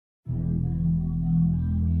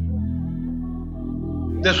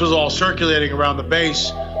this was all circulating around the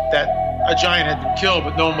base, that a giant had been killed,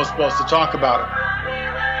 but no one was supposed to talk about it.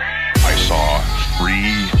 I saw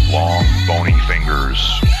 3 long, bony fingers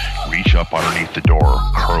reach up underneath the door,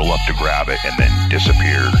 curl up to grab it, and then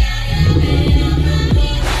disappeared.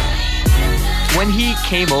 When he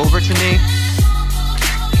came over to me,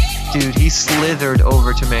 dude, he slithered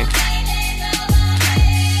over to me.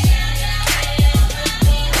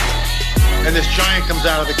 And this giant comes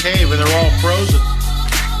out of the cave, and they're all frozen.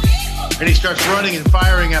 And he starts running and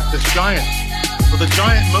firing at this giant. Well, the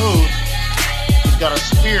giant moves. He's got a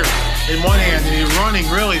spear in one hand, and he's running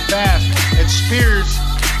really fast and spears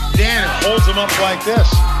Dan and holds him up like this.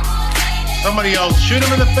 Somebody yells, shoot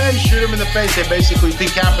him in the face, shoot him in the face. They basically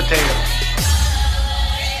decapitate him.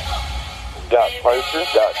 Got closer.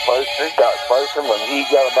 When he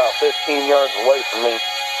got about 15 yards away from me,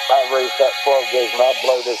 I raised that 12 gauge and I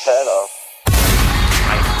blowed his head off.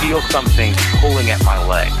 I feel something pulling at my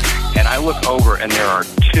leg, and I look over and there are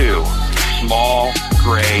 2 small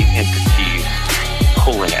gray entities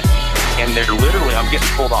pulling at me. And they're literally, I'm getting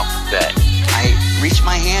pulled off the bed. I reached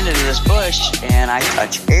my hand into this bush and I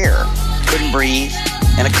touched air. Couldn't breathe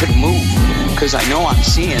and I couldn't move because I know I'm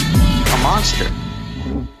seeing a monster.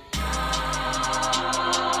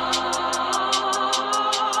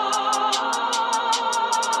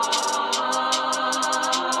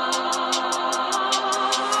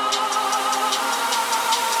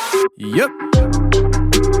 Yep.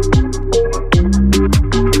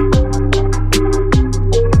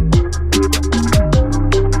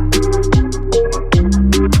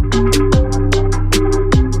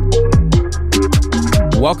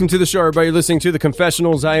 Welcome to the show, everybody listening to The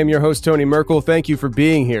Confessionals. I am your host, Tony Merkel. Thank you for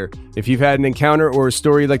being here. If you've had an encounter or a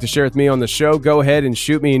story you'd like to share with me on the show, go ahead and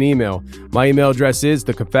shoot me an email. My email address is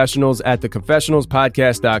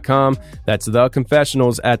theconfessionals@theconfessionalspodcast.com. That's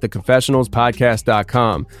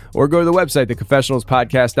theconfessionals@theconfessionalspodcast.com. Or go to the website,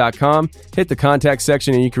 theconfessionalspodcast.com, hit the contact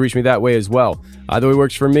section, and you can reach me that way as well. Either way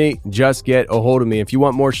works for me. Just get a hold of me. If you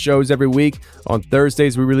want more shows every week, on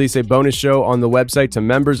Thursdays we release a bonus show on the website to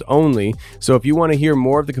members only. So if you want to hear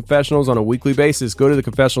more of The Confessionals on a weekly basis, go to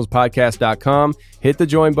theconfessionalspodcast.com, hit the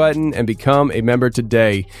join button, and become a member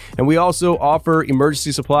today. And we also offer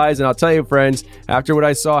emergency supplies. And I'll tell you, friends, after what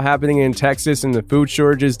I saw happening in Texas and the food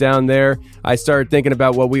shortages down there, I started thinking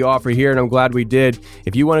about what we offer here, and I'm glad we did.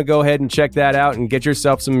 If you want to go ahead and check that out and get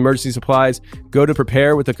yourself some emergency supplies, go to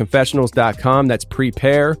preparewiththeconfessionals.com. That's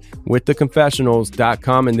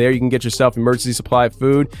preparewiththeconfessionals.com, and there you can get yourself emergency supply of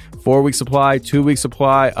food, 4-week supply, 2-week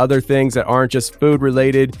supply, other things that aren't just food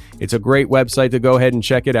related. It's a great website to go ahead and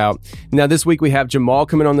check it out. Now, this week we have Jamal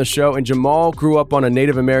coming on the show, and Jamal grew up on a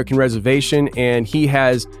Native American reservation, and he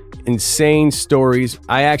has insane stories.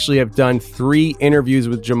 I actually have done 3 interviews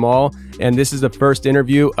with Jamal, and this is the first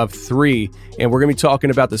interview of 3. And we're going to be talking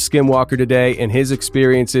about the Skinwalker today and his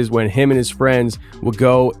experiences when him and his friends would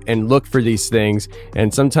go and look for these things.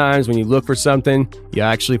 And sometimes when you look for something, you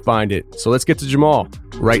actually find it. So let's get to Jamal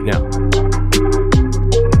right now.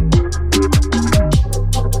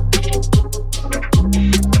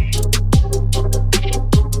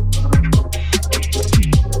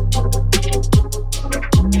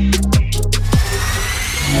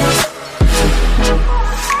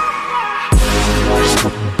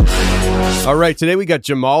 All right, today we got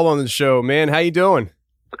Jamal on the show. Man, how you doing?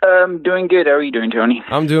 Doing good. How are you doing, Tony?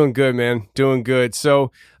 I'm doing good, man. Doing good.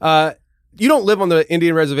 So, you don't live on the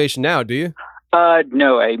Indian reservation now, do you?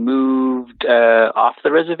 No, I moved off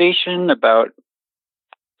the reservation about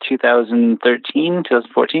 2013,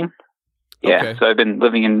 2014. Yeah, Okay. So I've been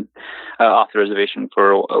living in off the reservation for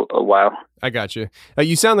a while. I got you.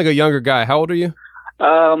 You sound like a younger guy. How old are you?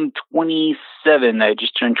 27. I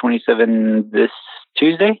just turned 27 this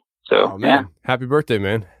Tuesday. So, Oh, man. yeah. Happy birthday,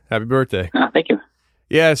 man. Happy birthday. Thank you.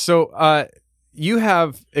 Yeah, so you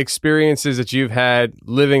have experiences that you've had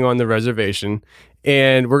living on the reservation,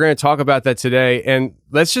 and we're going to talk about that today. And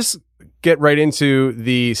let's just get right into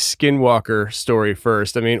the Skinwalker story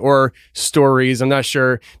first. I mean, or stories, I'm not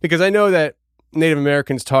sure, because I know that Native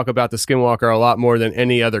Americans talk about the Skinwalker a lot more than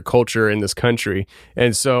any other culture in this country.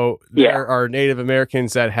 And so there are Native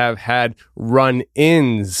Americans that have had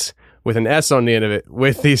run-ins with an S on the end of it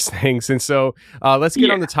with these things. And so let's get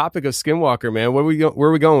on the topic of Skinwalker, man. Where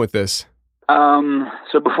are we going with this?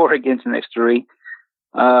 So before I get into the next story,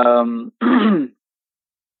 I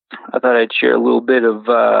thought I'd share a little bit of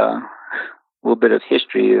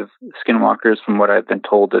history of Skinwalkers from what I've been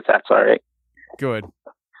told, if that's all right. Good.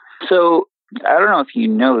 So I don't know if you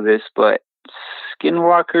know this, but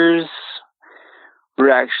Skinwalkers were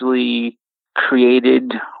actually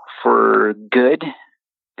created for good.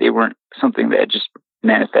 They weren't something that just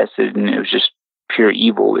manifested and it was just pure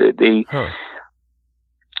evil. They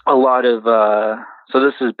a lot of so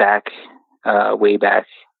this is back way back.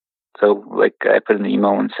 So like I put in the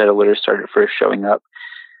email when settlers started first showing up.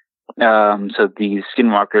 So these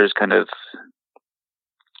skinwalkers kind of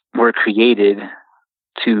were created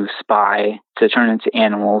to spy, to turn into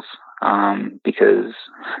animals, because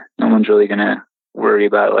no one's really going to worry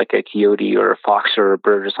about like a coyote or a fox or a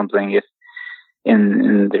bird or something if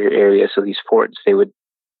in their area. So these forts, they would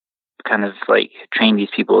kind of like train these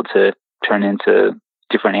people to turn into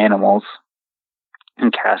different animals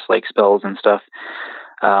and cast like spells and stuff,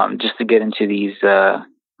 just to get into these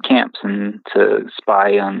camps and to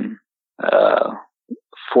spy on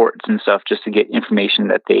forts and stuff, just to get information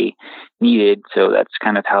that they needed. So that's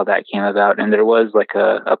kind of how that came about. And there was like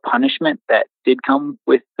a punishment that did come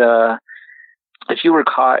with if you were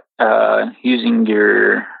caught using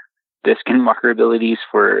the skinwalker abilities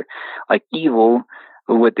for like evil,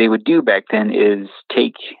 what they would do back then is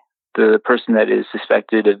take the person that is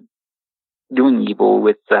suspected of doing evil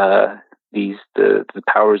with the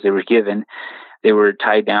powers they were given. They were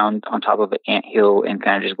tied down on top of an anthill and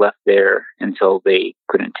kind of just left there until they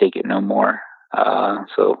couldn't take it no more.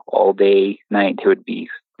 So all day, night, they would be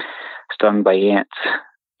stung by ants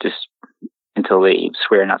just until they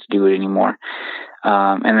swear not to do it anymore.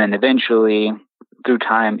 And then eventually, through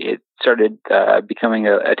time, it started becoming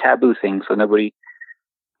a taboo thing. So nobody,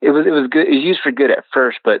 it was good. It was used for good at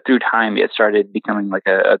first, but through time, it started becoming like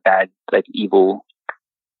a bad, like evil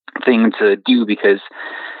thing to do. Because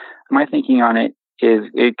my thinking on it is,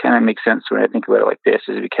 it kind of makes sense when I think about it like this,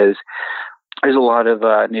 is because there's a lot of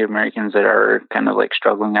Native Americans that are kind of like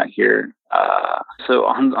struggling out here. So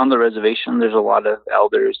on the reservation, there's a lot of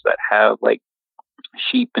elders that have like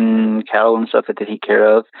sheep and cattle and stuff that they take care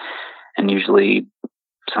of. And usually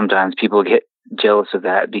sometimes people get jealous of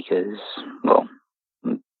that because, well,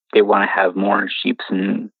 they want to have more sheep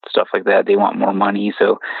and stuff like that. They want more money.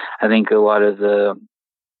 So I think a lot of the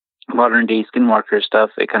modern day skinwalker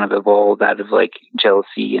stuff, it kind of evolved out of like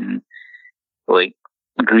jealousy and like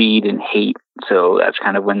greed and hate. So that's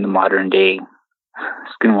kind of when the modern day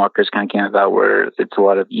skinwalkers kind of came about, where it's a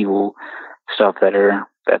lot of evil stuff that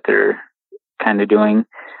they're kind of doing.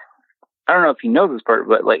 I don't know if you know this part,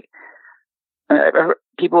 but like I've heard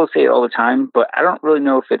people say it all the time, but I don't really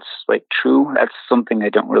know if it's like true. That's something I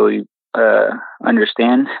don't really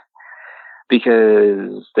understand,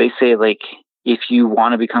 because they say like if you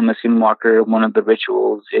want to become a skinwalker, one of the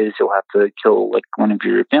rituals is you'll have to kill like one of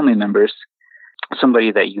your family members,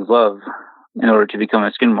 somebody that you love, in order to become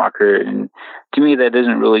a skinwalker. And to me, that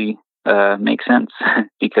doesn't really make sense,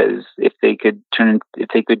 because if they could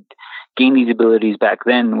gain these abilities back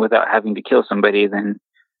then without having to kill somebody, then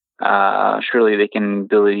surely they can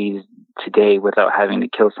abilities today without having to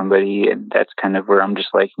kill somebody. And that's kind of where I'm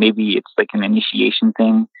just like, maybe it's like an initiation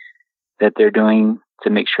thing that they're doing to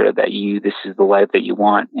make sure that this is the life that you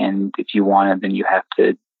want. And if you want it, then you have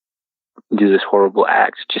to do this horrible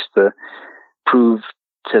act just to prove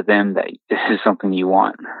to them that this is something you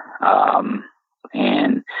want.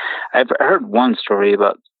 And I've heard one story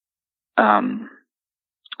about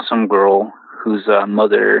some girl whose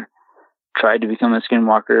mother tried to become a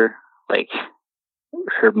skinwalker. Like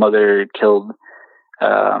her mother killed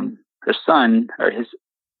her son, or his,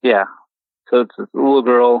 yeah. So it's a little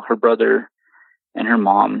girl, her brother, and her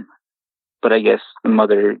mom. But I guess the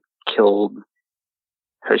mother killed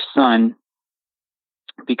her son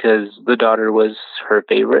because the daughter was her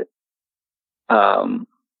favorite,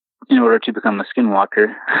 in order to become a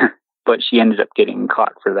skinwalker. But she ended up getting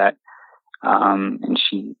caught for that. And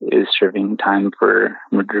she is serving time for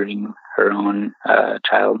murdering her own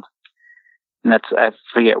child. And I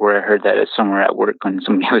forget where I heard that. It's somewhere at work when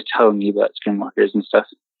somebody was telling me about skinwalkers and stuff.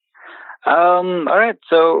 All right.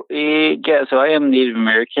 So, so I am Native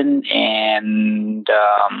American, and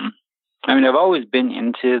I mean, I've always been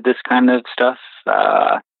into this kind of stuff,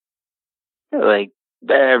 like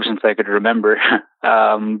ever since I could remember.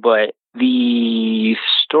 But the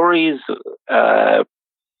stories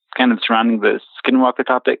kind of surrounding the skinwalker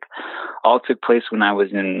topic all took place when I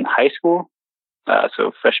was in high school,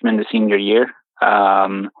 so freshman to senior year.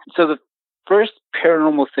 So the first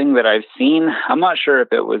paranormal thing that I've seen, I'm not sure if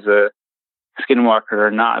it was a skinwalker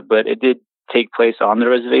or not, but it did take place on the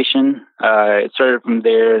reservation. It started from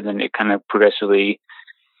there, and then it kind of progressively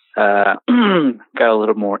got a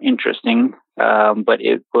little more interesting. But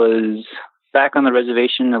it was back on the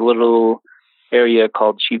reservation, a little area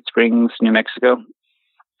called Sheet Springs, New Mexico.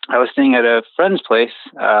 I was staying at a friend's place,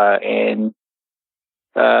 and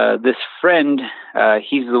this friend,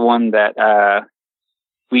 he's the one that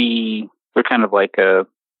we were kind of like a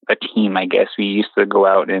team, I guess. We used to go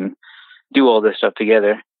out and do all this stuff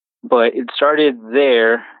together. But it started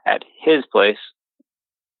there at his place,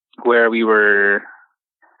 where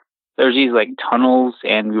there's these like tunnels,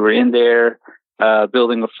 and we were in there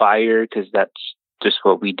building a fire, because that's just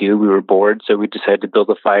what we do. We were bored, so we decided to build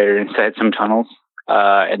a fire inside some tunnels.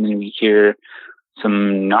 And then we hear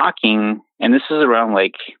some knocking, and this is around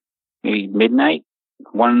like maybe midnight,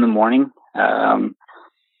 1 a.m.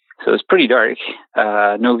 So it's pretty dark.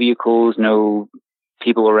 No vehicles, no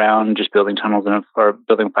people around, just building tunnels or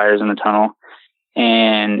building fires in the tunnel.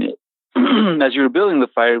 And as we were building the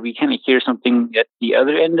fire, we kind of hear something at the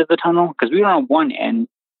other end of the tunnel, because we were on one end,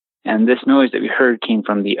 and this noise that we heard came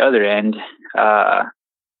from the other end.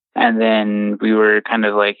 And then we were kind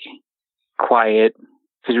of like quiet,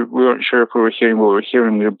 because we weren't sure if we were hearing what we were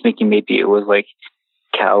hearing. We were thinking maybe it was like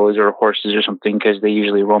cows or horses or something, because they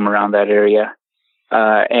usually roam around that area.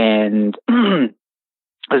 And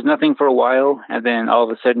there's nothing for a while, and then all of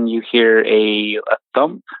a sudden you hear a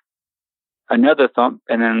thump, another thump,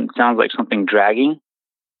 and then it sounds like something dragging,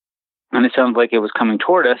 and it sounds like it was coming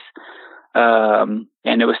toward us.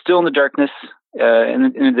 And it was still in the darkness,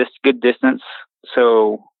 in this good distance.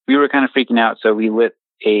 So we were kind of freaking out. So we lit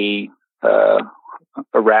a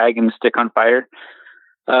rag and a stick on fire,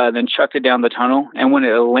 then chucked it down the tunnel. And when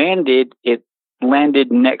it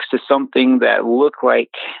landed next to something that looked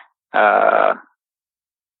like a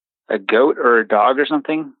goat or a dog or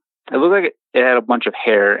something. It looked like it had a bunch of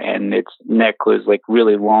hair, and its neck was like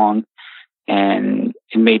really long, and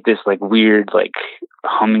it made this like weird, like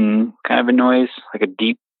humming kind of a noise, like a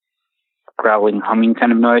deep growling humming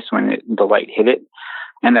kind of noise when the light hit it.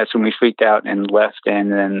 And that's when we freaked out and left. And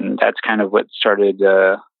then that's kind of what started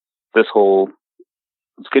this whole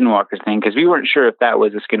Skinwalker thing, because we weren't sure if that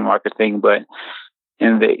was a Skinwalker thing, but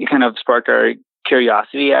it kind of sparked our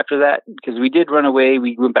curiosity after that, because we did run away.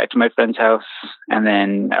 We went back to my friend's house, and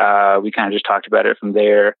then we kind of just talked about it from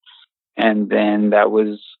there. And then that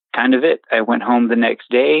was kind of it. I went home the next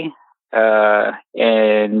day,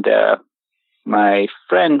 and my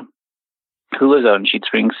friend who lives out in Sheet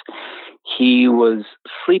Springs, he was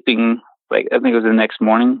sleeping, like I think it was the next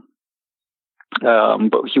morning,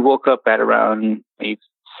 but he woke up at around maybe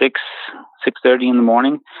 6:30 in the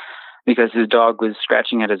morning, because his dog was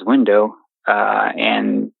scratching at his window,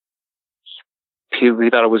 and he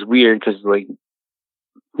thought it was weird, because like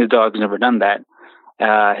his dog's never done that.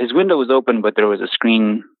 His window was open, but there was a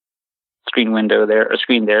screen window there, a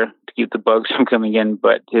screen there to keep the bugs from coming in.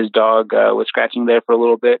 But his dog was scratching there for a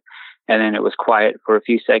little bit, and then it was quiet for a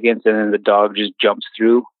few seconds, and then the dog just jumps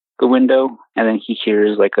through the window, and then he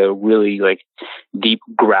hears like a really like deep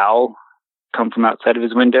growl come from outside of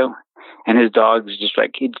his window. And his dog was just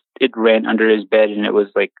like, it ran under his bed, and it was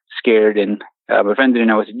like scared. And my friend didn't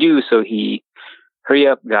know what to do. So he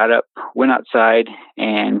got up, went outside,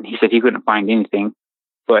 and he said he couldn't find anything.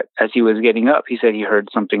 But as he was getting up, he said he heard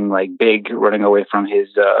something like big running away from his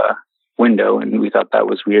window. And we thought that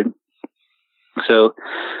was weird. So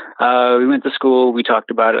we went to school. We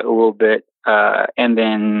talked about it a little bit. And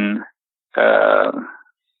then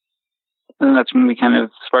that's when we kind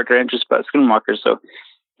of sparked our interest about Skinwalkers. So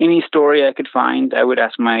any story I could find, I would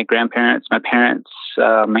ask my grandparents, my parents,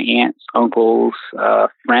 my aunts, uncles,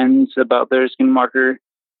 friends about their Skinwalker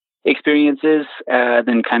experiences,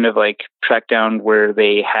 then kind of like track down where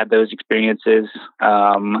they had those experiences.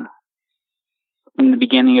 In the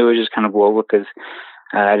beginning, it was just kind of low, because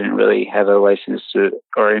I didn't really have a license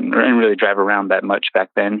or didn't really drive around that much back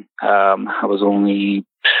then. I was only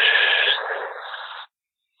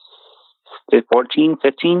 14,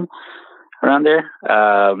 15, around there.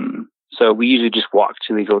 So we usually just walked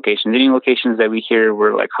to these locations. Any locations that we hear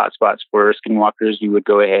were like hotspots for Skinwalkers, we would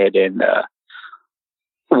go ahead and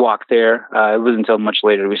walk there. It wasn't until much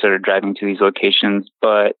later we started driving to these locations.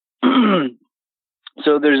 But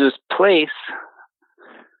so there's this place,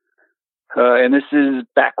 and this is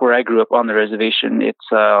back where I grew up on the reservation.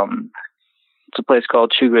 It's a place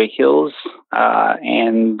called Chugray Hills,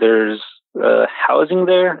 and there's housing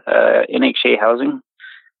there, NHA housing.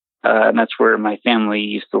 And that's where my family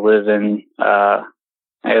used to live in. I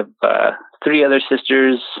have 3 other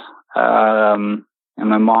sisters, and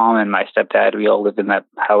my mom and my stepdad. We all lived in that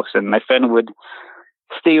house, and my friend would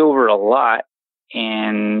stay over a lot.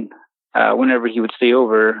 And whenever he would stay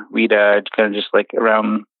over, we'd kind of just like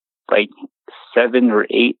around like 7 or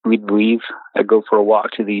 8, we'd leave. I'd go for a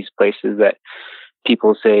walk to these places that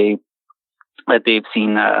people say that they've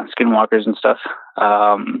seen Skinwalkers and stuff.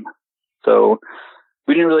 So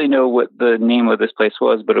we didn't really know what the name of this place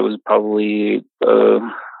was, but it was probably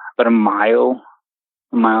about a mile,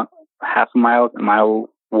 half a mile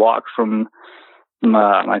walk from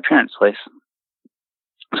my parents' place.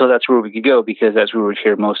 So that's where we could go, because that's where we would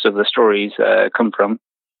hear most of the stories come from.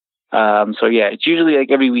 So yeah, it's usually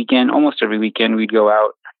like every weekend, almost every weekend, we'd go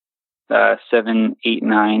out 7, 8,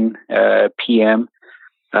 9 p.m.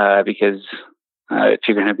 Because if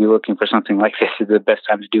you're going to be looking for something like this, the best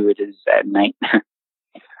time to do it is at night.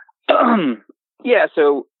 Yeah,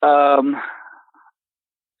 so the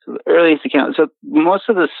earliest account. So most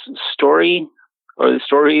of the story or the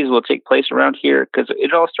stories will take place around here, because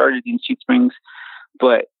it all started in Sweet Springs,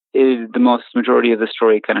 but the majority of the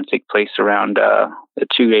story kind of take place around the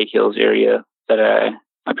Two Great Hills area that I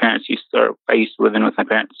used to live in with my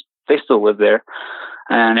parents. They still live there,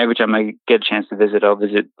 and every time I get a chance to visit, I'll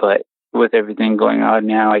visit. But with everything going on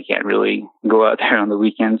now, I can't really go out there on the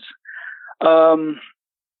weekends.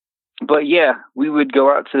 But yeah, we would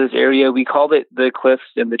go out to this area. We called it the Cliffs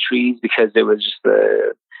and the Trees because it was just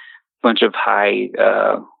a bunch of high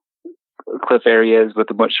cliff areas with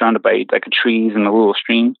a bunch surrounded by like trees and a little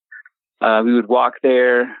stream. We would walk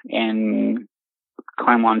there and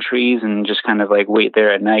climb on trees and just kind of like wait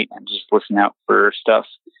there at night and just listen out for stuff.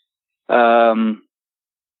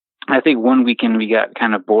 I think one weekend we got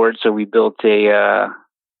kind of bored, so we built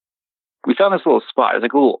we found this little spot. It's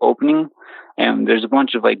like a little opening, and there's a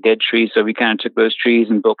bunch of like dead trees. So we kind of took those trees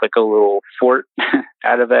and built like a little fort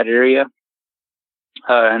out of that area.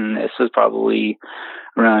 And this was probably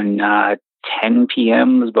around 10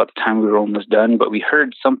 p.m. was about the time we were almost done. But we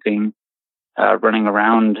heard something running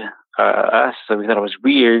around us, so we thought it was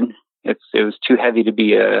weird. It was too heavy to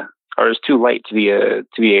be or it was too light to be a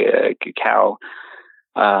cow.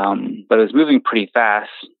 But it was moving pretty fast,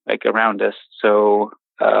 like around us. So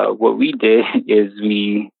what we did is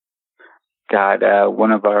we got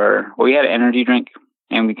we had an energy drink,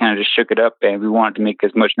 and we kind of just shook it up, and we wanted to make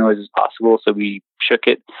as much noise as possible. So we shook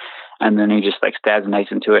it, and then we just like stabbed a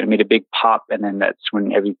knife into it and made a big pop. And then that's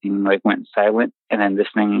when everything like went silent. And then this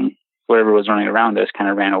thing, whatever was running around us, kind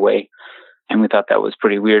of ran away. And we thought that was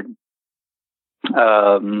pretty weird.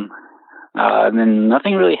 And then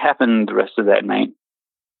nothing really happened the rest of that night.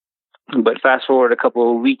 But fast forward a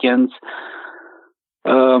couple of weekends,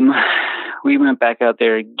 we went back out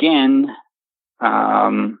there again.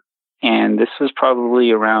 And this was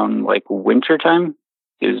probably around like winter time.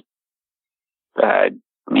 It was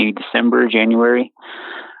maybe December, January.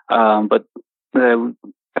 But a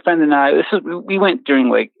friend and I, we went during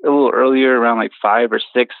like a little earlier, around like 5 or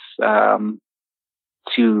 6,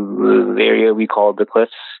 to the area we called the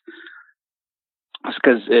Cliffs. It's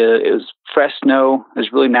because it was fresh snow. It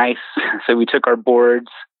was really nice. So we took our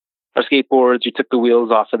skateboards, we took the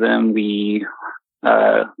wheels off of them. We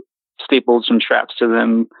stapled some straps to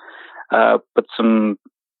them, put some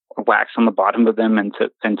wax on the bottom of them, and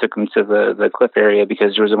took them to the cliff area,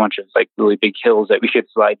 because there was a bunch of like really big hills that we could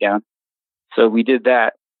slide down. So we did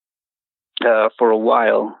that for a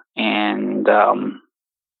while, and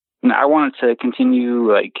I wanted to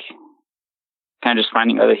continue like kind of just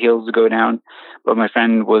finding other hills to go down, but my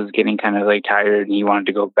friend was getting kind of like tired and he wanted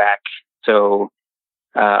to go back. So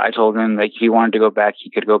I told him like if he wanted to go back, he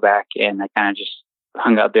could go back, and I kind of just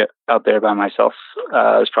hung out there by myself. It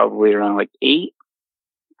was probably around like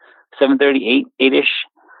 7:30, 8-ish.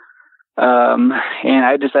 And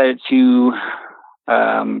I decided to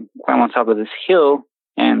climb on top of this hill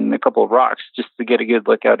and a couple of rocks just to get a good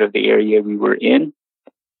look out of the area we were in.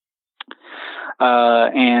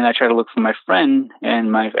 And I tried to look for my friend,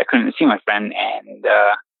 and I couldn't see my friend. And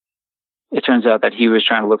it turns out that he was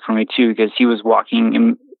trying to look for me too, because he was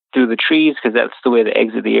walking through the trees, because that's the way to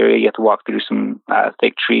exit the area. You have to walk through some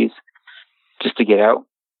thick trees just to get out.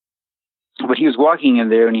 But he was walking in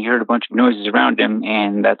there, and he heard a bunch of noises around him,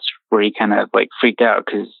 and that's where he kind of like freaked out,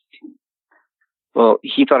 because, well,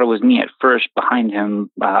 he thought it was me at first behind him,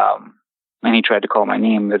 and he tried to call my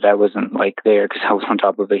name, but I wasn't like there because I was on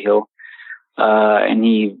top of a hill. And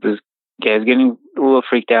he was getting a little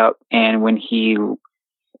freaked out, and when he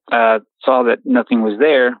saw that nothing was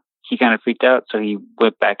there, he kind of freaked out, so he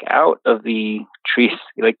went back out of the trees.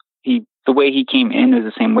 Like the way he came in is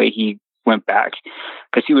the same way he went back,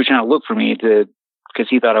 because he was trying to look for me because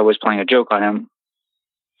he thought I was playing a joke on him.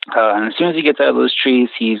 And as soon as he gets out of those trees,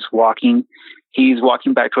 he's walking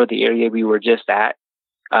back toward the area we were just at,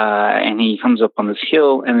 and he comes up on this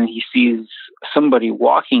hill, and then he sees somebody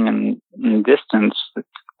walking in the distance, a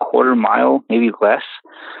quarter mile, maybe less,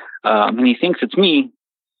 and he thinks it's me,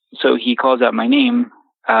 so he calls out my name,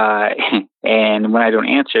 and when I don't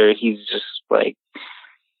answer, he's just like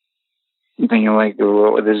thinking like,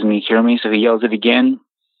 oh, doesn't he hear me? So he yells it again,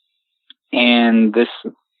 and this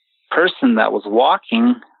person that was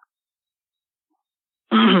walking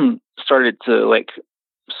started to like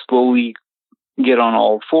slowly get on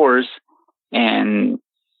all fours, and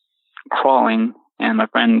crawling, and my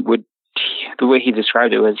friend the way he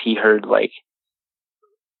described it was he heard like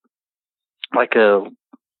a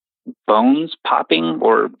bones popping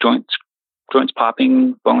or joints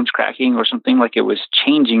popping, bones cracking or something, like it was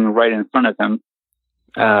changing right in front of him.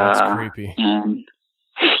 That's creepy. And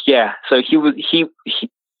yeah, so he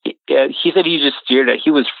said he just stared at,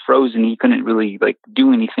 he was frozen. He couldn't really like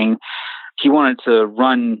do anything. He wanted to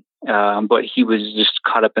run, but he was just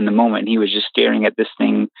caught up in the moment. He was just staring at this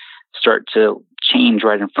thing start to change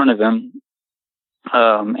right in front of him.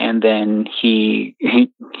 And then he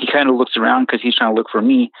kind of looks around because he's trying to look for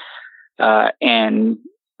me. And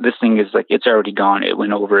this thing is like, it's already gone. It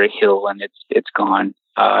went over a hill and it's gone.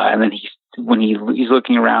 And then when he's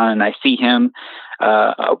looking around and I see him,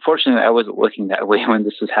 fortunately I wasn't looking that way when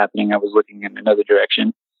this was happening. I was looking in another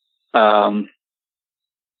direction. But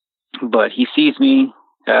he sees me,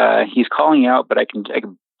 he's calling out, but I can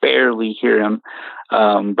barely hear him.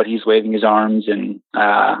 But he's waving his arms and,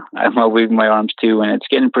 I'm waving my arms too. And it's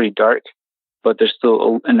getting pretty dark, but there's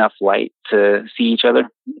still enough light to see each other.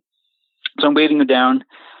 So I'm waving him down.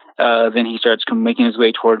 Then he starts making his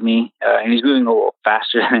way toward me, and he's moving a little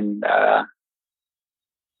faster than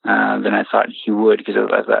I thought he would, because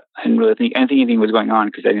I didn't think anything was going on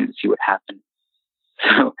because I didn't see what happened.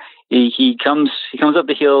 So he comes up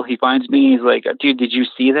the hill. He finds me. He's like, "Dude, did you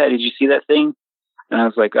see that? Did you see that thing?" And I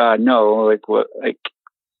was like, "No. Like what?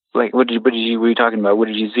 Like what are you talking about? What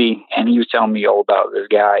did you see?" And he was telling me all about this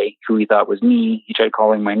guy who he thought was me. He tried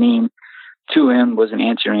calling my name to him, wasn't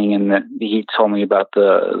answering, and that he told me about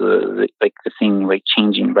the thing like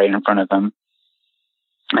changing right in front of him,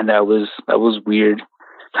 and that was weird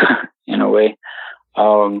in a way.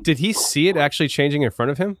 Did he see it actually changing in front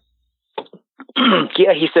of him?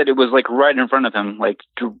 Yeah, he said it was like right in front of him, like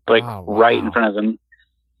right in front of him,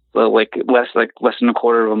 but like less than a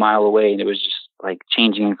quarter of a mile away, and it was just like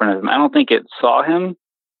changing in front of him. I don't think it saw him,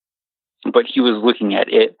 but he was looking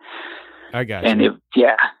at it. I got and you.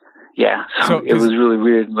 Yeah. So it was really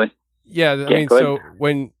weird. Like, yeah, I mean, so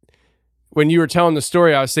when you were telling the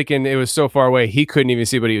story, I was thinking it was so far away he couldn't even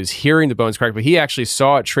see, but he was hearing the bones crack. But he actually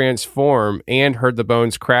saw it transform and heard the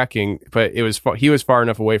bones cracking. But he was far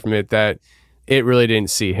enough away from it that it really didn't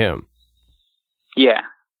see him. Yeah,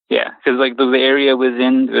 because like the area was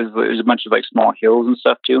in, there's a bunch of like small hills and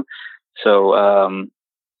stuff too. So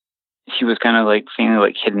he was kind of like feeling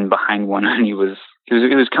like hidden behind one, and he was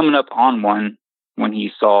coming up on one when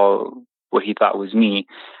he saw what he thought was me.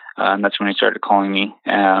 And that's when he started calling me.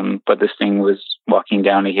 But this thing was walking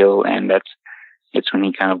down a hill, and it's when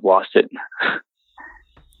he kind of lost it.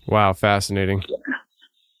 Wow, fascinating.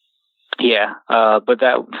 Yeah, but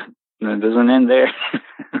that doesn't end there.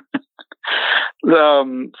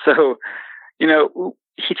 So,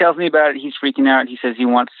 he tells me about it. He's freaking out. He says he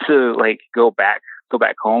wants to like go back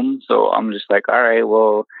home. So I'm just like, all right,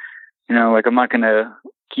 well, like I'm not going to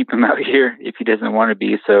keep him out here if he doesn't want to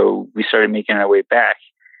be. So we started making our way back.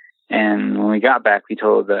 And when we got back, we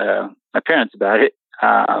told my parents about it.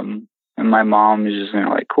 And my mom is just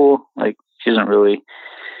like, cool. Like, she doesn't really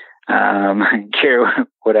care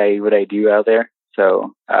what I do out there.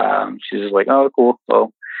 So she's just like, oh, cool.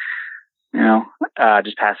 Well,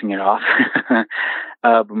 just passing it off.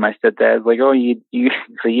 But my stepdad's like, oh, you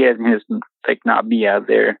so he has like not be out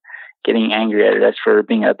there getting angry at us for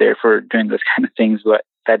being out there for doing those kind of things. But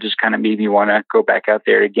that just kind of made me want to go back out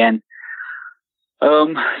there again.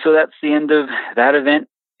 So that's the end of that event.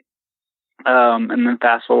 And then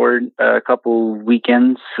fast forward a couple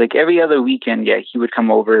weekends, like every other weekend, yeah, he would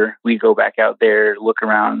come over. We'd go back out there, look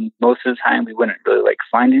around. Most of the time we wouldn't really like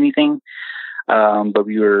find anything. But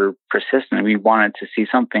we were persistent. We wanted to see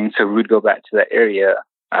something. So we would go back to that area,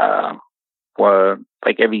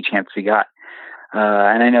 like every chance we got.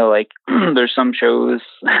 And I know like there's some shows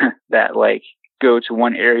that like go to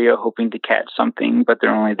one area hoping to catch something, but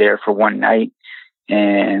they're only there for one night.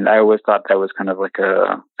 And I always thought that was kind of like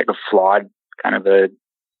a flawed kind of a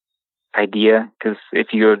idea. Cause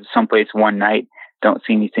if you go to someplace one night, don't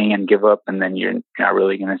see anything and give up, and then you're not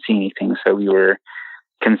really going to see anything. So we were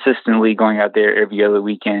consistently going out there every other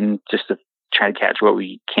weekend just to try to catch what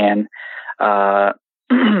we can.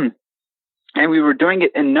 And we were doing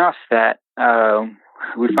it enough that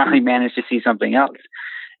we finally managed to see something else.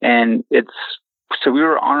 And so we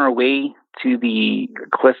were on our way to the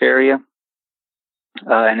cliff area.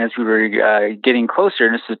 And as we were getting closer,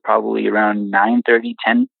 and this is probably around 9:30,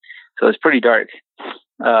 10, so it's pretty dark.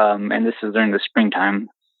 And this is during the springtime.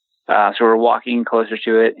 So we're walking closer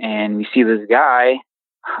to it, and we see this guy,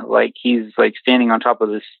 like he's like standing on top of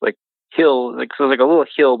this like hill, like so it's like a little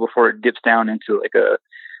hill before it dips down into like a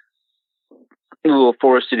little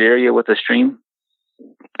forested area with a stream.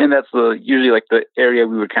 and that's usually like the area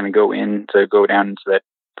we would kind of go down into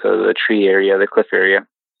the tree area, the cliff area.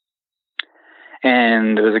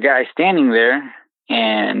 And there was a guy standing there,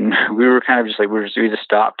 and we were kind of just like, we just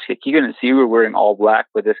stopped. You couldn't see we were wearing all black,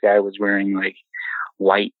 but this guy was wearing like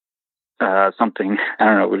white, something. I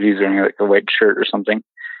don't know what he was wearing, like a white shirt or something.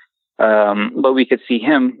 But we could see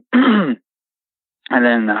him. And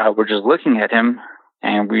then we're just looking at him,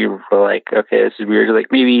 and we were like, okay, this is weird. Like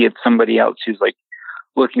maybe it's somebody else who's like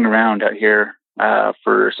looking around out here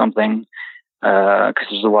for something. Because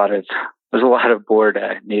there's a lot of bored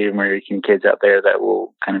Native American kids out there that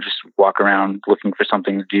will kind of just walk around looking for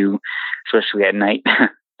something to do, especially at night. I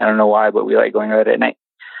don't know why, but we like going out at night.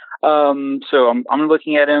 So I'm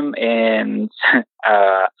looking at him, and so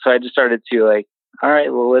I just started to like, all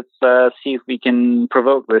right, well, let's see if we can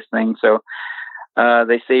provoke this thing. So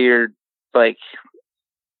they say you're like,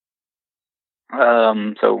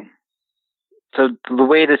 So the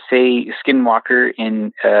way to say skinwalker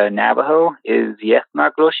in Navajo is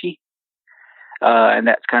Yethnagloshi. And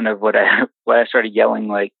that's kind of what I started yelling.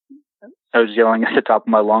 Like I was yelling at the top of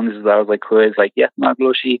my lungs as I was like, who is like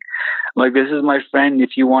Yethnagloshi? Like, this is my friend.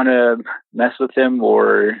 If you want to mess with him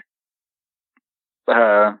or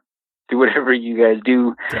do whatever you guys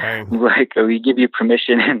do, like we give you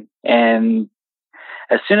permission. And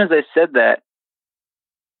as soon as I said that,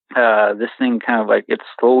 this thing kind of like, it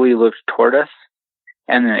slowly looked toward us,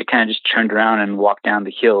 and then it kind of just turned around and walked down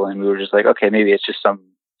the hill, and we were just like, okay, maybe it's just some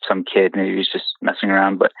kid, maybe he's just messing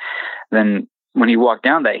around. But then when he walked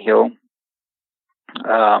down that hill,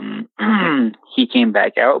 he came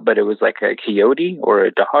back out, but it was like a coyote or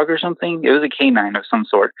a dog or something. It was a canine of some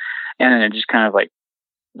sort, and then it just kind of like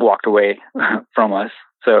walked away from us.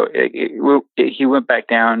 So he went back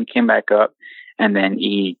down, came back up, and then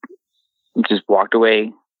he just walked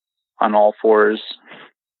away on all fours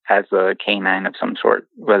as a canine of some sort,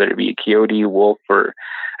 whether it be a coyote, wolf, or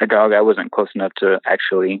a dog. I wasn't close enough to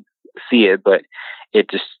actually see it, but it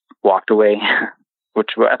just walked away, which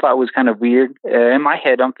I thought was kind of weird. In my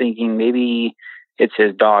head, I'm thinking maybe it's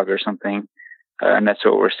his dog or something, and that's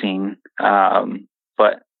what we're seeing.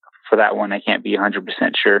 But for that one, I can't be 100%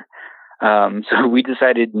 sure. So we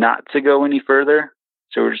decided not to go any further.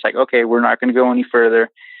 So we're just like, okay, we're not going to go any further.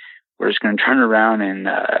 We're just going to turn around and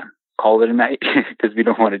call it a night because we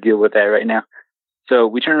don't want to deal with that right now. So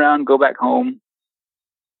we turn around, go back home,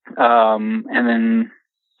 and then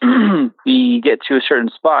we get to a certain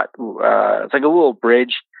spot. It's like a little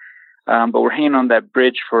bridge, but we're hanging on that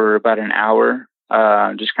bridge for about an hour,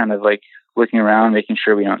 just kind of like looking around, making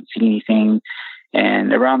sure we don't see anything.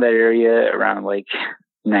 And around that area, around like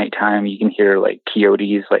nighttime, you can hear like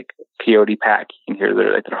coyotes, like coyote pack. You can hear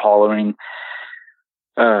they're hollering.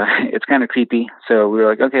 It's kind of creepy. So we were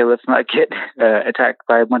like, okay, let's not get attacked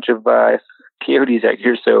by a bunch of coyotes out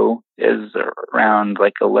here. So it was around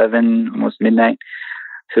like 11, almost midnight.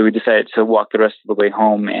 So we decided to walk the rest of the way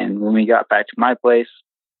home. And when we got back to my place,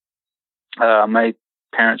 my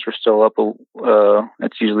parents were still up.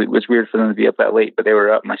 It's weird for them to be up that late, but they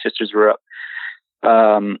were up. My sisters were up.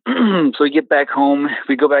 So we get back home,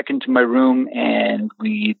 we go back into my room, and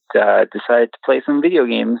we decided to play some video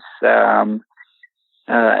games.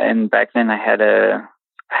 And back then I had a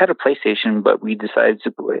PlayStation, but we decided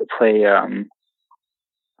to play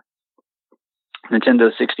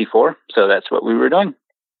Nintendo 64. So that's what we were doing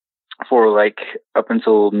for like up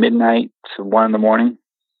until midnight to 1 a.m.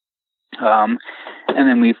 And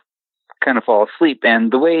then we kind of fall asleep.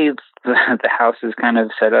 And the way the house is kind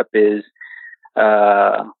of set up is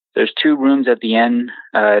there's 2 rooms at the end.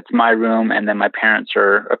 It's my room, and then my parents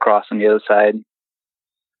are across on the other side.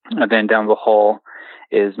 And then down the hall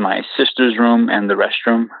is my sister's room and the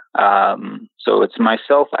restroom. So it's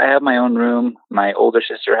myself. I have my own room. My older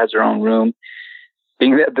sister has her own room.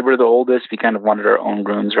 Being that we're the oldest, we kind of wanted our own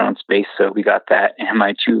rooms, our own space. So we got that. And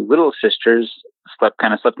my 2 little sisters slept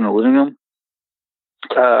in the living room.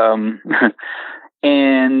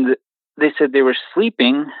 And they said they were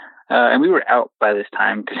sleeping. And we were out by this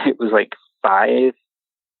time because it was like 5:30,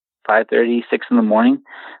 6 in the morning,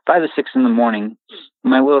 5 to 6 in the morning.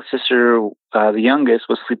 My little sister, the youngest,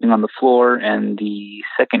 was sleeping on the floor, and the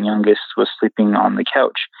second youngest was sleeping on the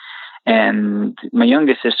couch. And my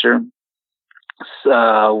youngest sister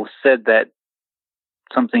said that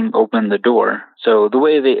something opened the door. So the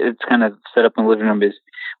way it's kind of set up in the living room is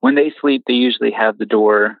when they sleep, they usually have the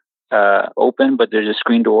door open, but there's a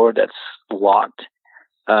screen door that's locked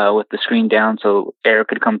with the screen down so air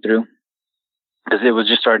could come through. Because it was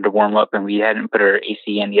just starting to warm up and we hadn't put our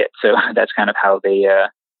AC in yet. So that's kind of how they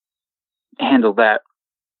handled that.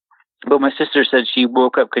 But my sister said she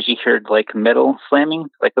woke up because she heard like metal slamming,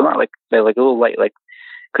 like not like a little light, like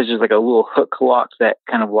because there's like a little hook lock that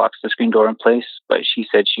kind of locks the screen door in place. But she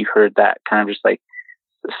said she heard that kind of just like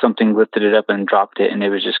something lifted it up and dropped it, and it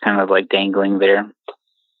was just kind of like dangling there.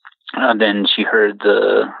 Then she heard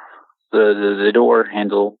the door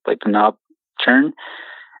handle, like the knob, turn,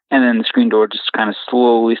 and then the screen door just kind of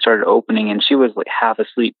slowly started opening, and she was like half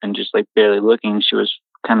asleep and just like barely looking. She was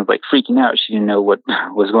kind of like freaking out. She didn't know what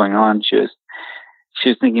was going on. She was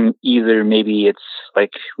thinking either maybe it's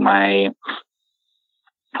like my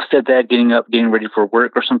stepdad getting up, getting ready for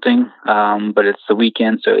work or something. But it's the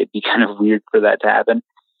weekend, so it'd be kind of weird for that to happen.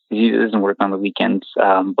 He doesn't work on the weekends.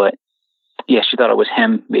 But yeah, she thought it was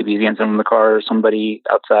him. Maybe he's getting someone in the car or somebody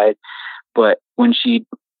outside. But when she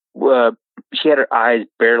had her eyes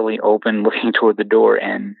barely open, looking toward the door,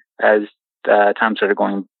 and as time started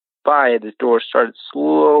going by, the door started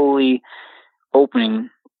slowly opening,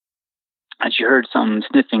 and she heard some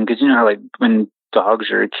sniffing. Because you know how like when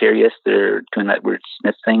dogs are curious, they're doing that weird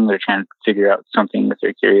sniff thing. They're trying to figure out something if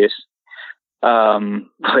they're curious.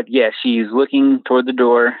 But yeah, she's looking toward the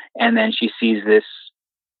door, and then she sees this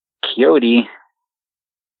coyote.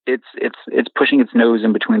 It's pushing its nose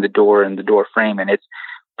in between the door and the door frame, and it's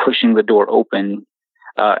pushing the door open,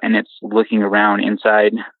 and it's looking around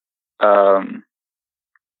inside the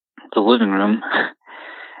living room.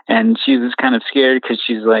 And she was kind of scared because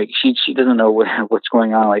she's like, she doesn't know what's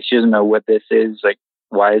going on. Like, she doesn't know what this is. Like,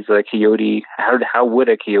 why is the coyote? How would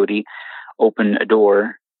a coyote open a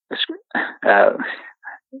door that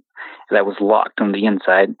was locked on the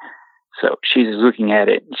inside? So she's looking at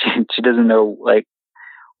it. She doesn't know like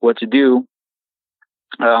what to do.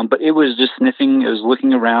 But it was just sniffing. It was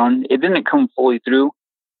looking around. It didn't come fully through.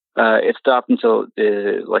 It stopped until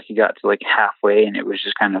like it got to like halfway, and it was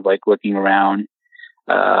just kind of like looking around.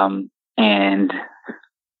 And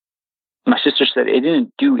my sister said it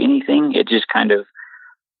didn't do anything. It just kind of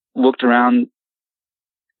looked around,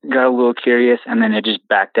 got a little curious, and then it just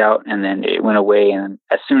backed out, and then it went away. And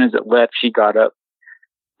as soon as it left, she got up,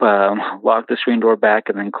 locked the screen door back,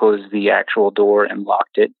 and then closed the actual door and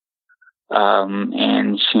locked it.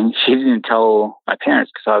 And she didn't tell my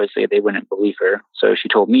parents because obviously they wouldn't believe her. So she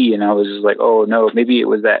told me, and I was just like, oh no, maybe it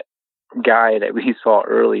was that guy that we saw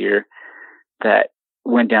earlier that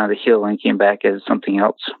went down the hill and came back as something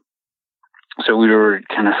else. So we were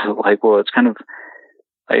kind of like, well, it's kind of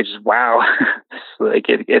like, just wow. Like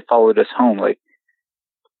it followed us home. Like,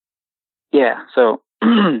 yeah. So,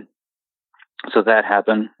 so that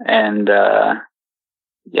happened. And,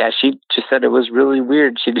 yeah, she just said it was really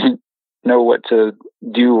weird. She didn't know what to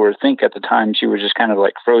do or think at the time. She was just kind of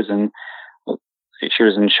like frozen. She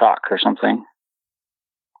was in shock or something.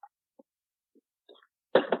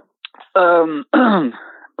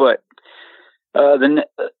 But the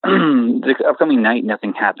upcoming night,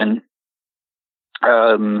 nothing happened.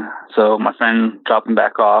 So my friend dropped him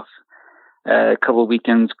back off. A couple of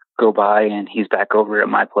weekends go by, and he's back over at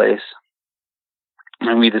my place.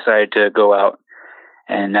 And we decided to go out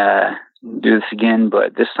and do this again,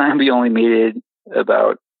 but this time we only made it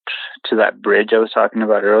about to that bridge I was talking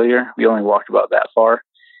about earlier. We only walked about that far.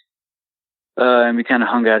 And we kind of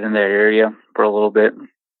hung out in that area for a little bit.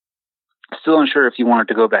 Still unsure if he wanted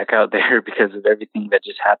to go back out there because of everything that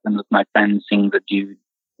just happened with my friend seeing the dude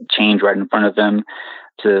change right in front of him,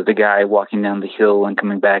 to the guy walking down the hill and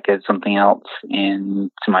coming back as something else,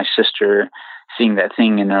 and to my sister seeing that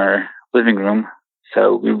thing in our living room.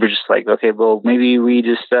 So we were just like, okay, well, maybe we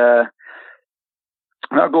just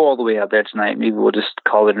not go all the way out there tonight. Maybe we'll just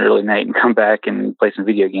call it an early night and come back and play some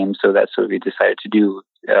video games. So that's what we decided to do.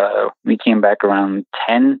 We came back around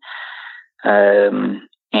 10,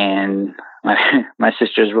 and my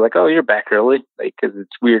sisters were like, "Oh, you're back early," like, because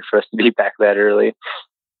it's weird for us to be back that early.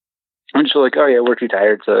 I'm just like, "Oh yeah, we're too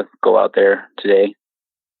tired to go out there today."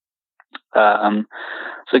 So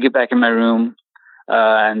I get back in my room,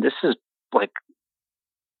 and this is like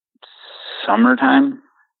summertime.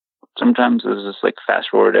 Sometimes it was just like fast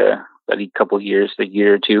forward a couple of years, a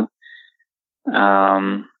year or two.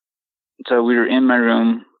 So we were in my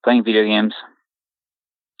room playing video games,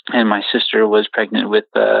 and my sister was pregnant with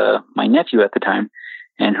my nephew at the time,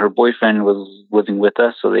 and her boyfriend was living with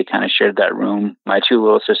us, so they kind of shared that room. My two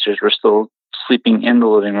little sisters were still sleeping in the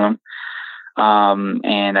living room,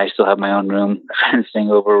 and I still have my own room. Friends staying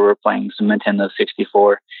over, we're playing some Nintendo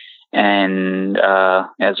 64, and it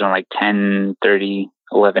was around like 10:30,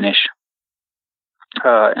 11-ish.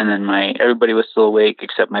 And then everybody was still awake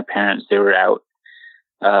except my parents. They were out.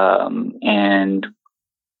 And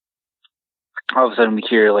all of a sudden we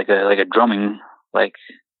hear like a drumming, like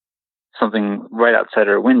something right outside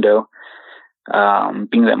our window.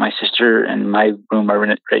 being that my sister and my room are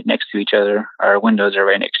right next to each other, our windows are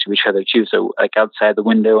right next to each other too. So like outside the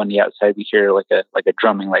window on the outside, we hear like a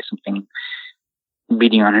drumming, like something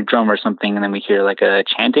beating on a drum or something, and then we hear like a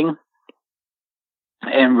chanting.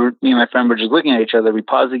 And me and my friend were just looking at each other. We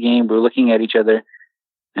paused the game. We were looking at each other,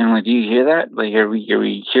 and I'm like, "Do you hear that? Like, are we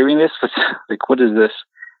hearing this? What is this?"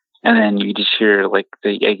 And then you just hear like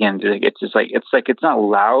it's not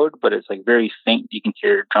loud, but it's like very faint. You can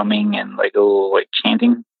hear drumming and like a little like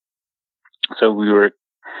chanting. So we were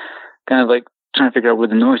kind of like trying to figure out where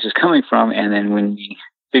the noise is coming from. And then when we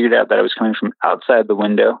figured out that it was coming from outside the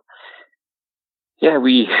window,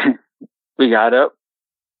 we got up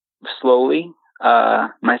slowly.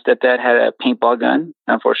 My stepdad had a paintball gun.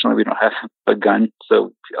 Unfortunately, we don't have a gun,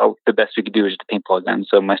 so the best we could do is just a paintball gun.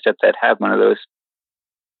 So my stepdad had one of those.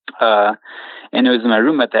 And it was in my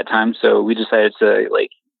room at that time, so we decided to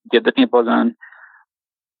like get the paintball gun,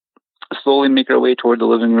 slowly make our way toward the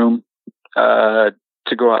living room, to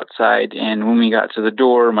go outside. And when we got to the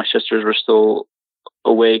door, my sisters were still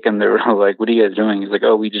awake, and they were like, "What are you guys doing?" He's like,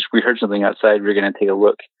 "Oh, we heard something outside. We're gonna take a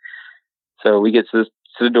look." So we get to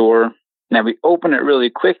the door. Now we open it really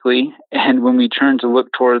quickly, and when we turned to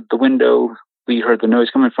look toward the window, we heard the noise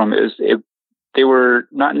coming from. They were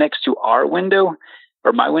not next to our window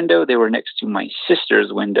or my window. They were next to my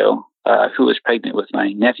sister's window, who was pregnant with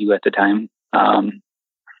my nephew at the time.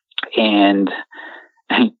 And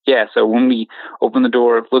yeah, so when we opened the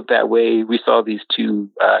door, looked that way, we saw these two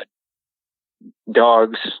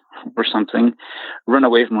dogs or something run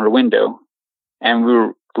away from her window, and we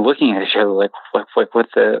were looking at each other like we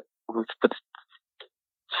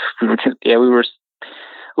were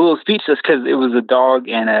a little speechless because it was a dog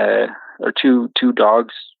and two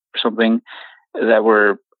dogs or something that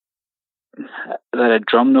a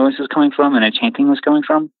drum noise was coming from and a chanting was coming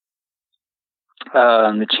from.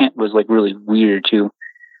 The chant was like really weird too.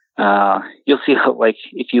 You'll see how, like,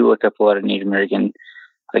 if you look up a lot of Native American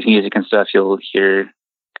like music and stuff, you'll hear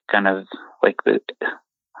kind of like it's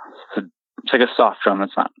like a soft drum.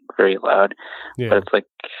 It's not very loud, but it's like,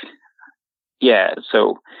 yeah.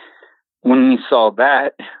 So when we saw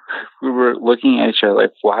that, we were looking at each other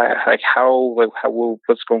like, why, like how,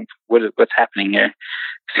 what's happening here?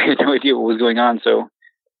 I had no idea what was going on. So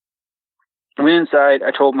I went inside.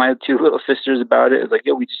 I told my two little sisters about it. It was like,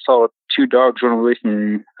 we just saw two dogs run away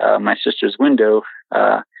from my sister's window,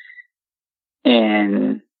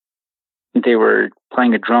 and they were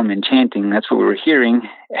playing a drum and chanting. That's what we were hearing.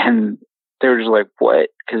 And they were just like, what?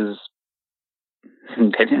 Because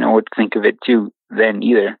they didn't know what to think of it too then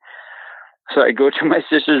either. So I go to my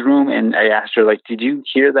sister's room and I asked her, like, did you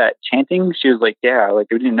hear that chanting? She was like, yeah, like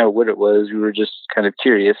we didn't know what it was. We were just kind of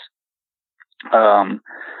curious. And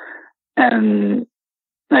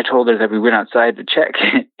I told her that we went outside to check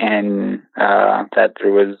and that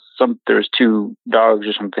there was two dogs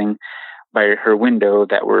or something by her window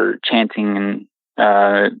that were chanting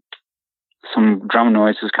and some drum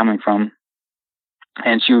noise was coming from.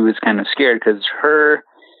 And she was kind of scared because her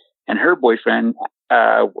and her boyfriend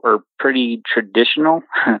were pretty traditional,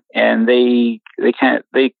 and they kind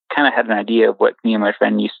of had an idea of what me and my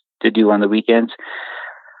friend used to do on the weekends.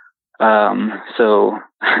 So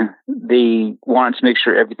they wanted to make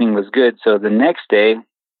sure everything was good. So the next day,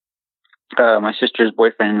 my sister's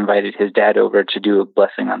boyfriend invited his dad over to do a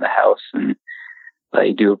blessing on the house and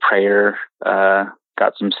like do a prayer.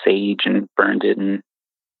 Got some sage and burned it and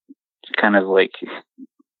kind of like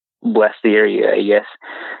bless the area, I guess,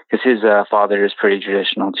 because his father is pretty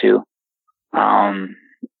traditional too. And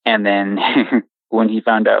then when he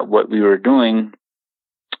found out what we were doing,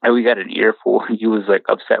 we got an earful. He was like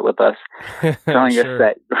upset with us, telling us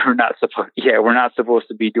that we're not supposed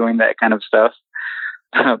to be doing that kind of stuff.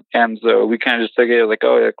 And so we kind of just took it like,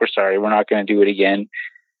 oh, like, we're sorry, we're not going to do it again.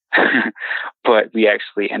 But we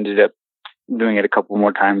actually ended up doing it a couple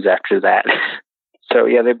more times after that. So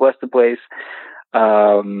yeah, they blessed the place.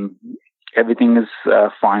 Everything is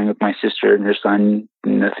fine with my sister and her son.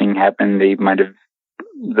 Nothing happened.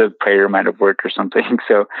 The prayer might have worked or something.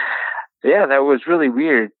 So yeah, that was really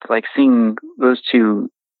weird. Like seeing those two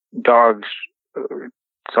dogs or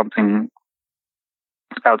something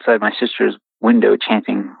outside my sister's window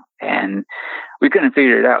chanting, and we couldn't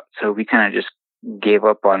figure it out. So we kind of just gave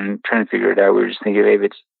up on trying to figure it out. We were just thinking, hey,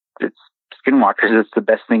 it's Skinwalkers. It's the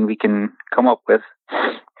best thing we can come up with.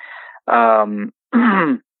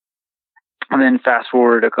 And then fast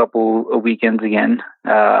forward a couple of weekends again.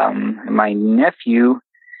 My nephew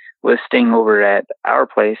was staying over at our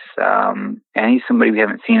place, and he's somebody we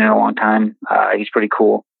haven't seen in a long time. He's pretty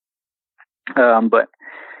cool. But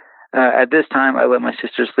at this time, I let my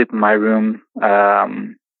sister sleep in my room.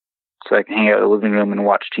 so I can hang out in the living room and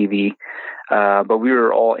watch TV. But we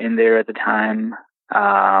were all in there at the time.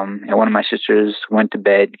 And one of my sisters went to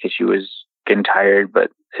bed because she was getting tired, but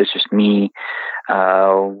it's just me,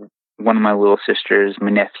 one of my little sisters, my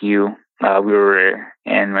nephew, my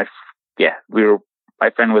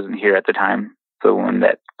friend wasn't here at the time. So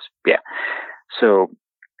So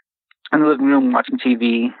in the living room watching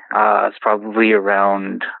TV, it's probably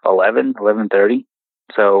around 11:30.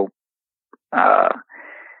 So,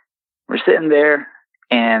 we're sitting there,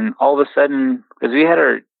 and all of a sudden, because we had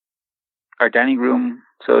our dining room,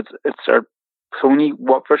 so so when you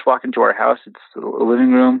first walk into our house, it's a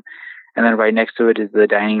living room, and then right next to it is the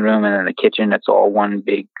dining room, and then the kitchen. It's all one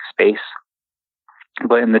big space.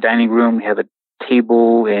 But in the dining room, we have a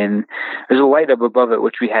table, and there's a light up above it,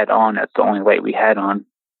 which we had on. That's the only light we had on.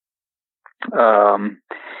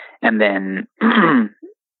 And then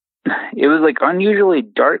it was like unusually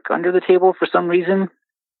dark under the table for some reason.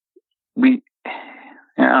 It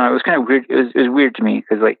was kind of weird. It was weird to me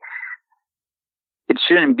because like it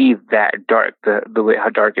shouldn't be that dark, the way how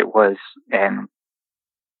dark it was, and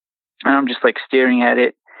I'm just like staring at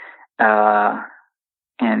it,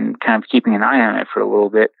 and kind of keeping an eye on it for a little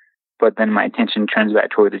bit. But then my attention turns back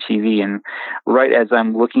toward the TV, and right as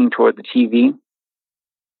I'm looking toward the TV,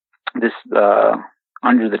 this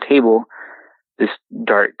under the table, this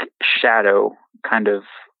dark shadow kind of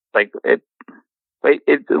like it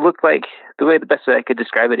looked like, the best way I could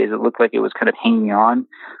describe it is it looked like it was kind of hanging on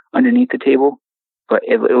underneath the table, but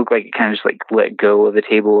it looked like it kind of just like let go of the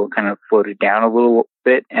table, kind of floated down a little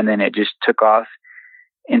bit, and then it just took off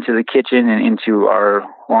into the kitchen and into our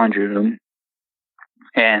laundry room.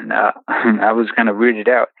 And I was kind of weirded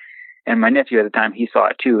out. And my nephew at the time, he saw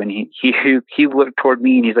it too, and he looked toward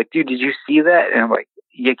me and he's like, "Dude, did you see that?" And I'm like,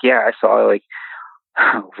 "Yeah, I saw it." Like,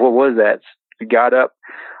 what was that? We got up,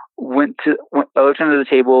 I looked under the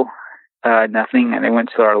table, nothing, and I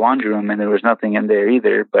went to our laundry room, and there was nothing in there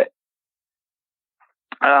either. But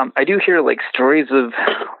I do hear like stories of,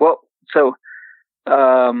 so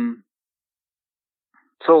a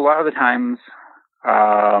lot of the times,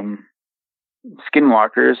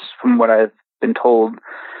 skinwalkers, from what I've been told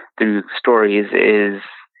through stories, is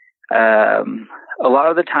a lot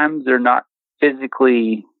of the times they're not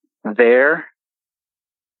physically there.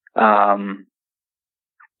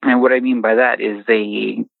 And what I mean by that is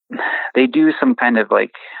they do some kind of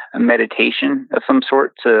like a meditation of some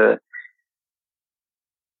sort to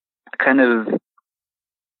kind of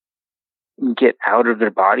get out of their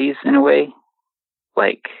bodies in a way,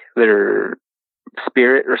 like their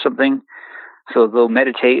spirit or something. So they'll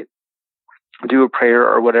meditate, do a prayer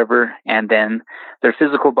or whatever, and then their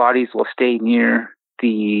physical bodies will stay in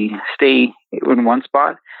one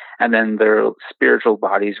spot, and then their spiritual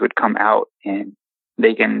bodies would come out, and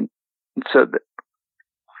they can,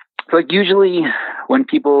 like usually when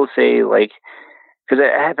people say like, because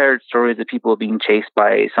I have heard stories of people being chased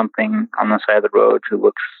by something on the side of the road who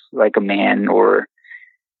looks like a man, or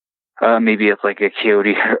maybe it's like a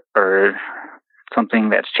coyote or something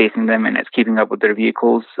that's chasing them and it's keeping up with their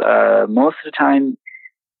vehicles. Most of the time,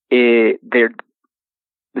 the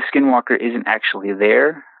skinwalker isn't actually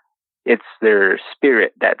there. It's their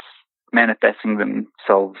spirit that's manifesting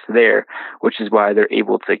themselves there, which is why they're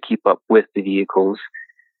able to keep up with the vehicles.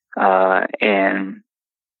 And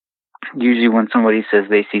usually when somebody says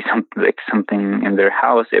they see something in their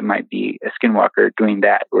house, it might be a skinwalker doing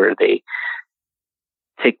that, where they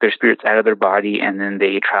take their spirits out of their body and then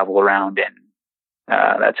they travel around, and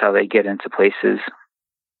that's how they get into places,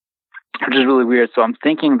 which is really weird. So I'm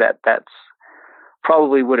thinking that that's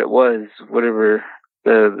probably what it was. Whatever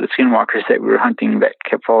the skinwalkers that we were hunting that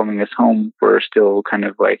kept following us home were still kind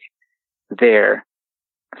of like there.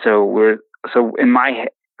 So in my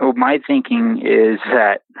thinking is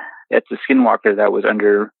that it's a skinwalker that was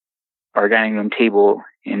under our dining room table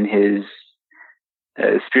in his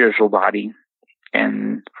spiritual body.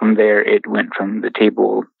 And from there, it went from the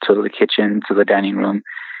table to the kitchen to the dining room,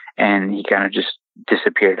 and he kind of just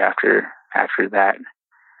disappeared after that.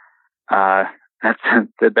 That's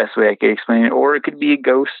the best way I could explain it. Or it could be a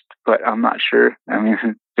ghost, but I'm not sure. I mean,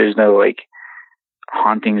 there's no like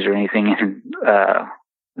hauntings or anything in the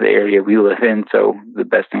area we live in, so the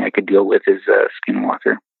best thing I could deal with is a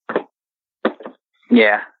skinwalker.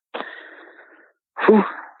 Yeah. Whew.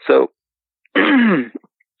 So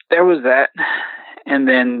there was that. And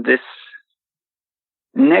then this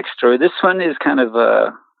next story, this one is kind of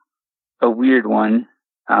a weird one.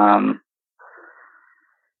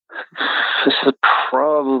 This is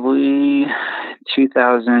probably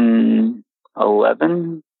 2011.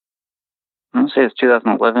 I'm going to say it's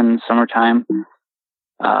 2011, summertime.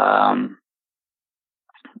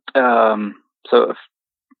 So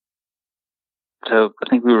I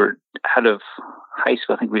think we were out of high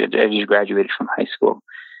school. I think I just graduated from high school.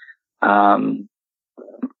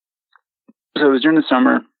 So it was during the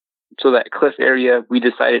summer. So that cliff area, we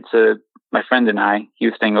decided to, my friend and I, he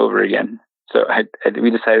was staying over again. So we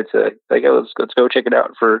decided to, like, oh, let's go check it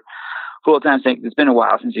out for full time sake. It's been a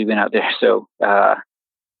while since we've been out there. So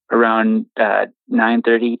around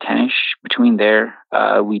 9:30, 10-ish, between there,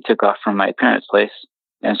 we took off from my parents' place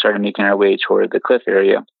and started making our way toward the cliff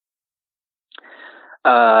area.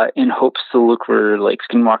 In hopes to look for like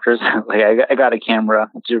skinwalkers. Like I got a camera.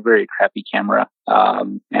 It's a very crappy camera,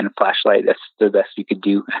 and a flashlight. That's the best we could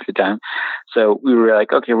do at the time. So we were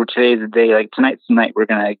like, okay, today's the day. Like tonight's the night. We're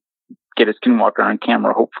gonna get a skinwalker on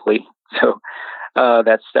camera, hopefully. So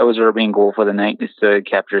that was our main goal for the night, is to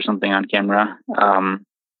capture something on camera.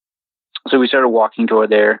 So we started walking toward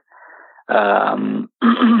there, and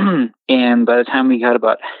by the time we got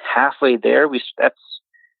about halfway there,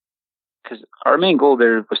 because our main goal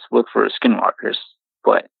there was to look for skinwalkers,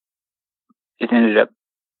 but it ended up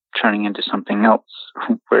turning into something else,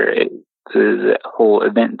 where the whole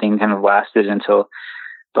event thing kind of lasted until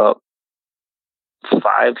about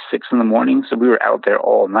 5, 6 in the morning. So we were out there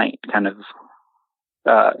all night, kind of.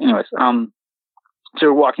 So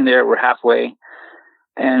we're walking there. We're halfway,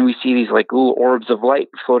 and we see these like little orbs of light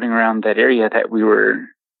floating around that area that we were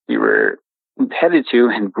headed to,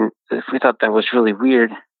 and we thought that was really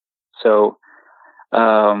weird. So we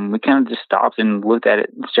kind of just stopped and looked at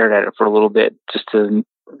it and stared at it for a little bit, just to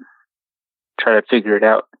try to figure it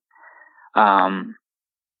out. And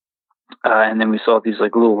then we saw these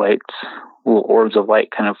like little orbs of light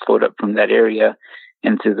kind of float up from that area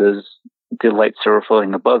into the lights that were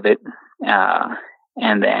floating above it.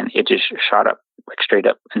 And then it just shot up, like straight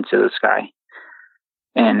up into the sky.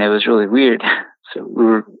 And it was really weird. So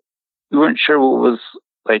we weren't sure what was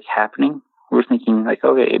like happening. We were thinking like,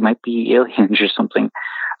 okay, it might be aliens or something.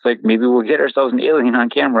 It's like, maybe we'll get ourselves an alien on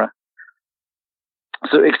camera.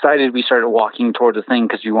 So excited, we started walking toward the thing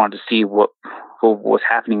because we wanted to see what was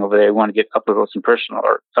happening over there. We wanted to get up close and personal,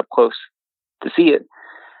 or up close to see it.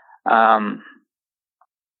 And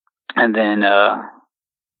then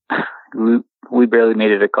we barely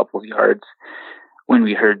made it a couple of yards when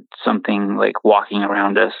we heard something like walking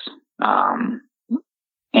around us. And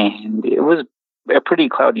it was a pretty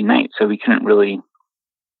cloudy night, so we couldn't really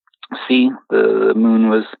see. The moon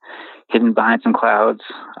was hidden behind some clouds.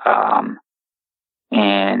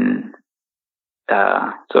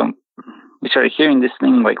 So we started hearing this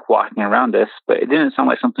thing like walking around us, but it didn't sound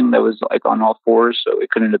like something that was like on all fours, so it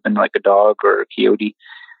couldn't have been like a dog or a coyote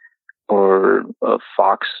or a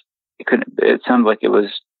fox. It sounded like it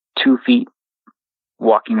was 2 feet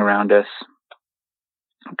walking around us,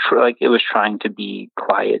 like it was trying to be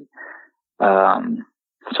quiet.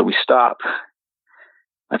 So we stop.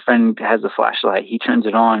 My friend has a flashlight. He turns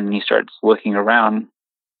it on and he starts looking around,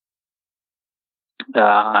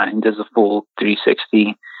 and does a full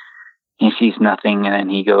 360. He sees nothing, and then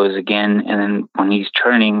he goes again. And then when he's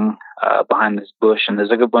turning behind this bush, and there's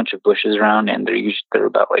like a bunch of bushes around, and they're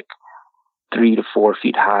about like 3 to 4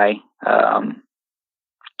 feet high.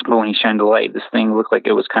 But when he shined the light, this thing looked like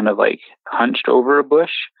it was kind of like hunched over a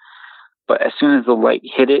bush. But as soon as the light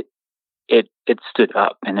hit it, it stood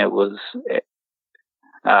up, and it was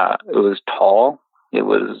tall. It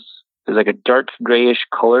was like a dark grayish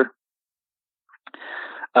color.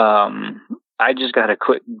 I just got a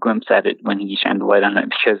quick glimpse at it when he shined the light on it,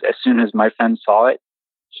 because as soon as my friend saw it,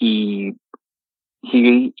 he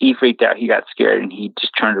freaked out. He got scared, and he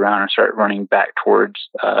just turned around and started running back towards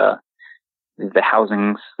the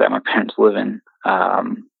housings that my parents live in.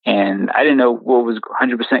 And I didn't know what was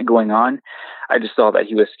 100% going on. I just saw that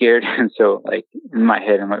he was scared. And so like in my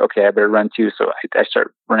head, I'm like, okay, I better run too. So I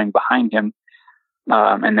start running behind him.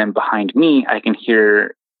 And then behind me, I can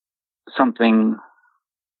hear something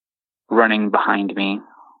running behind me.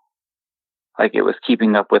 Like it was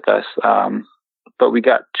keeping up with us. But we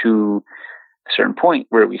got to a certain point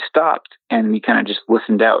where we stopped, and we kind of just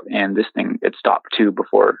listened out, and this thing, it stopped too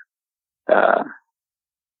before,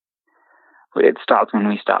 it stopped when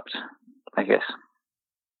we stopped, I guess.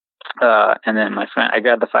 And then I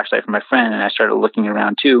grabbed the flashlight from my friend, and I started looking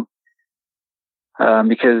around too,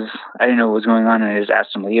 because I didn't know what was going on. And I just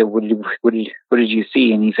asked him, Leah, what did you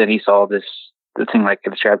see? And he said he saw the thing like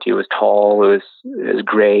it strapped to you. It was tall. It was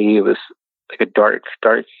gray. It was like a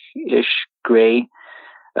darkish gray,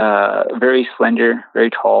 very slender, very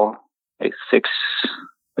tall, like 6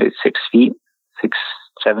 feet,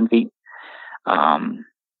 7 feet.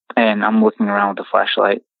 And I'm looking around with the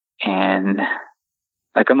flashlight, and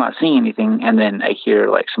like I'm not seeing anything. And then I hear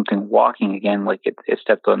like something walking again, like it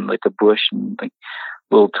stepped on like a bush and like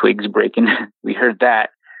little twigs breaking. We heard that.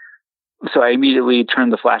 So I immediately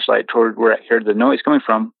turned the flashlight toward where I heard the noise coming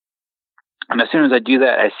from. And as soon as I do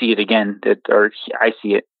that, I see it again, I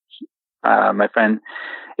see it. My friend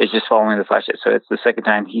is just following the flashlight. So it's the second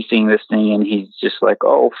time he's seeing this thing, and he's just like,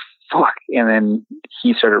 oh, fuck. And then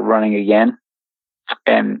he started running again.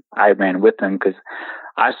 And I ran with him because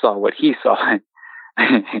I saw what he saw.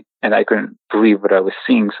 And I couldn't believe what I was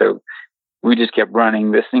seeing. So we just kept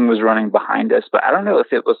running. This thing was running behind us. But I don't know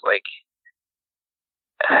if it was like,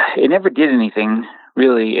 it never did anything,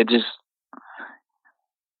 really. It just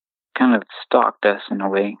kind of stalked us in a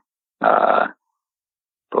way. But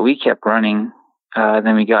we kept running.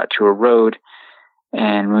 Then we got to a road.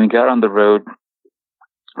 And when we got on the road,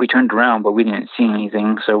 we turned around, but we didn't see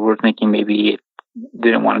anything. So we're thinking maybe it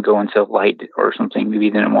didn't want to go into light or something. Maybe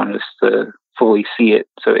it didn't want us to fully see it.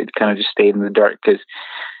 So it kind of just stayed in the dark because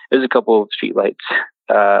there's a couple of street lights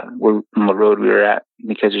on the road we were at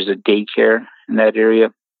because there's a daycare in that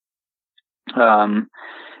area. And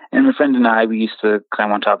my friend and I, we used to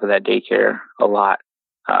climb on top of that daycare a lot.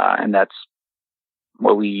 And that's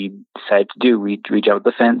what we decided to do. We jumped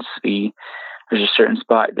the fence. There's a certain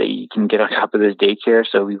spot that you can get on top of this daycare.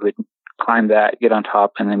 So we would climb that, get on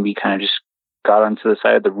top, and then we kind of just got onto the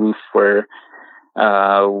side of the roof where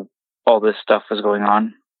all this stuff was going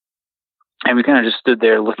on. And we kind of just stood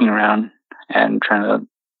there looking around and trying to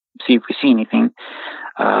see if we see anything.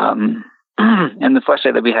 And the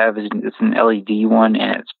flashlight that we have it's an LED one,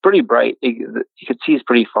 and it's pretty bright. You can see it's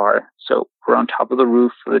pretty far. So we're on top of the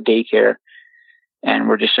roof of the daycare, and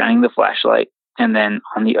we're just shining the flashlight. And then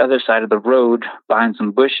on the other side of the road, behind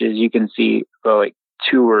some bushes, you can see like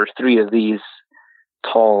 2 or 3 of these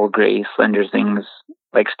tall, gray, slender things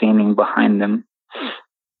like standing behind them.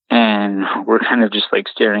 And we're kind of just like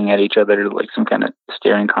staring at each other, like some kind of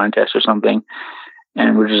staring contest or something.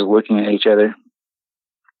 And we're just looking at each other.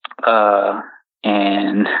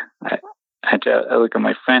 And I look at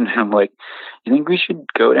my friend and I'm like, you think we should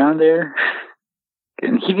go down there?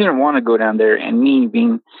 And he didn't want to go down there. And me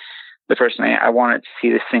being the person I wanted to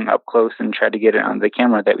see this thing up close and try to get it on the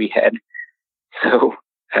camera that we had. So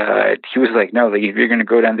he was like, no, like if you're going to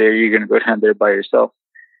go down there, you're going to go down there by yourself.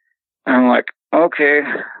 And I'm like, okay.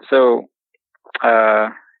 So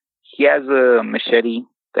he has a machete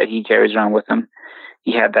that he carries around with him.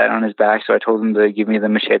 He had that on his back, so I told him to give me the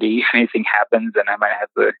machete. If anything happens, then I might have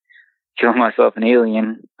to kill myself an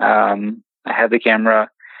alien. I had the camera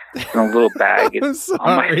in a little bag on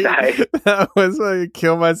my side. That was like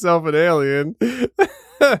kill myself an alien.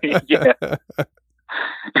 Yeah.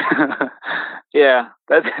 Yeah,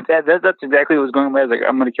 that's exactly what was going on. I was like,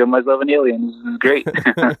 I'm gonna kill myself an alien. This is great.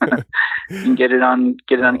 And get it on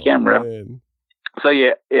camera. Man. So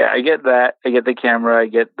yeah, I get that. I get the camera. I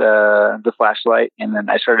get the flashlight, and then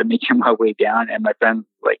I started making my way down. And my friend's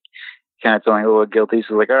like, kind of feeling a little guilty.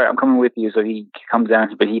 So like, all right, I'm coming with you. So he comes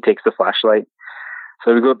down, but he takes the flashlight.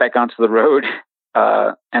 So we go back onto the road,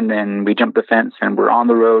 and then we jump the fence, and we're on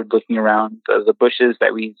the road looking around the bushes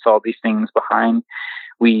that we saw these things behind.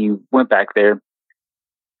 We went back there,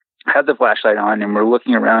 had the flashlight on, and we're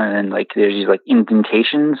looking around, and like there's these like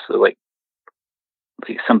indentations, so like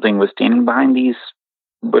something was standing behind these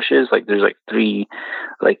bushes. Like there's like 3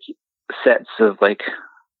 like sets of like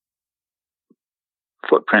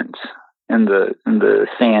footprints in the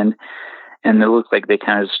sand, and it looked like they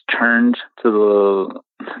kind of just turned to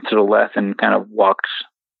the left and kind of walked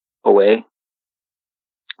away.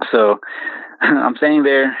 So I'm standing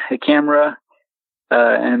there, a camera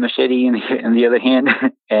and a machete in the other hand,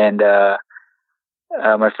 and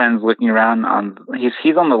my friend's looking around.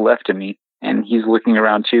 He's on the left of me, and he's looking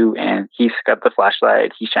around too, and he's got the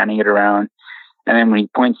flashlight. He's shining it around, and then when he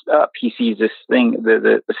points up, he sees this thing,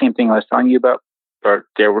 the same thing I was telling you about, or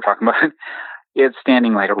there we're talking about. It's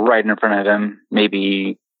standing like right in front of him,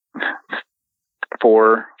 maybe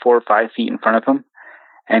 4 or 5 feet in front of him,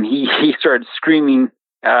 and he started screaming.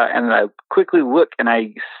 And I quickly look, and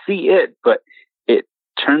I see it, but it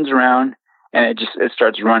turns around and it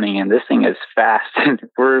starts running, and this thing is fast, and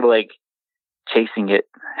we're like chasing it.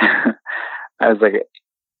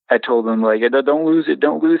 I told him like, don't lose it.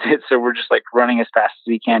 So we're just like running as fast as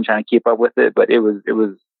we can, trying to keep up with it. But it was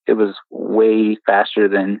way faster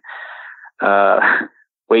than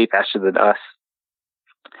us.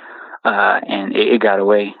 And it got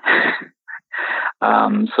away.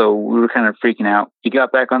 So we were kind of freaking out. We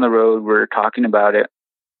got back on the road. We're talking about it.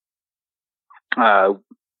 And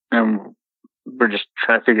we're just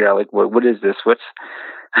trying to figure out like, what is this? What's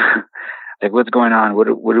like, what's going on? What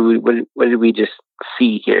did we just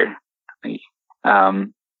see here? Like,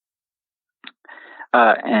 And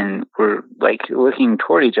we're like looking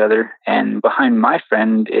toward each other, and behind my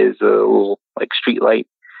friend is a little like street light.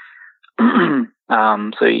 So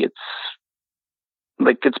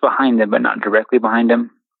it's behind him, but not directly behind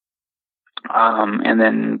him. And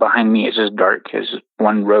then behind me, it's just dark. It's just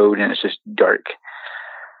one road, and it's just dark.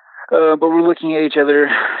 But we're looking at each other,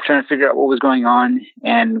 trying to figure out what was going on.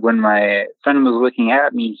 And when my friend was looking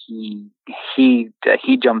at me, he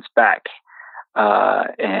jumps back.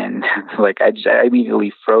 And like I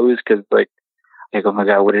immediately froze because like oh my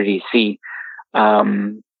god, what did he see?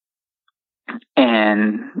 And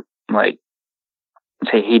like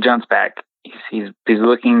say he jumps back. He's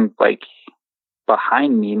looking like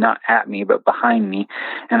behind me, not at me, but behind me.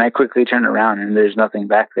 And I quickly turn around, and there's nothing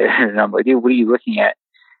back there. And I'm like, dude, what are you looking at?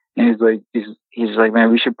 And he's like,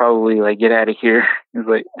 man, we should probably like get out of here. He's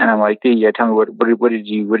like, and I'm like, dude, yeah, tell me what did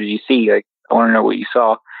you see? Like, I want to know what you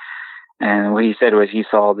saw. And what he said was he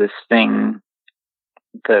saw this thing,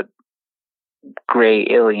 the gray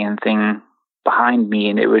alien thing behind me,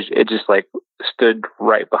 and it just like stood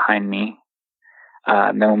right behind me.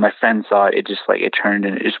 And then when my friend saw it, it just like it turned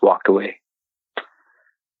and it just walked away.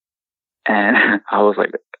 And I was a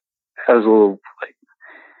little like,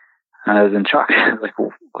 I was in shock. like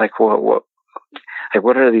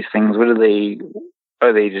what are these things?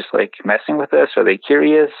 Are they just like messing with us? Are they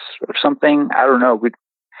curious or something? I don't know.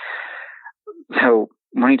 So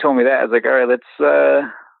when he told me that, I was like, all right, let's,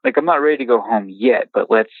 like, I'm not ready to go home yet, but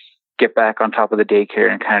let's get back on top of the daycare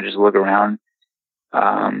and kind of just look around.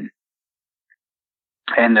 And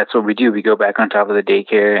that's what we do. We go back on top of the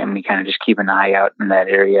daycare and we kind of just keep an eye out in that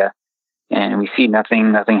area, and we see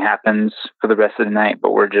nothing happens for the rest of the night,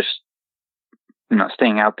 but we're just,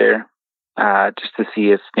 staying out there, just to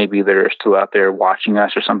see if maybe they're still out there watching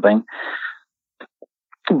us or something.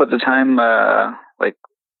 But the time, like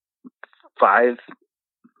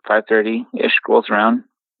 5:30-ish rolls around.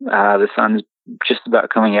 The sun's just about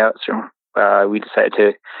coming out, so we decided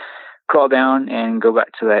to crawl down and go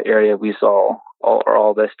back to that area we saw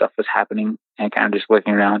all this stuff was happening, and kind of just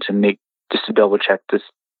looking around to double check to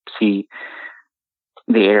see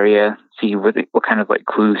the area, see what kind of like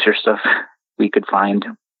clues or stuff we could find.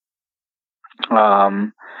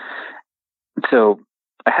 So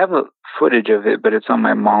I have a footage of it, but it's on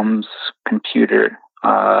my mom's computer.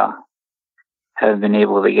 Haven't been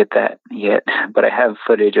able to get that yet, but I have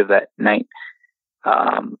footage of that night.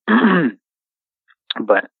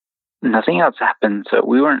 But nothing else happened, so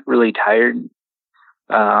we weren't really tired.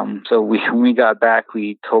 So when we got back,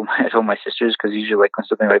 I told my sisters, because usually like when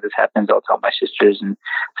something like this happens, I'll tell my sisters, and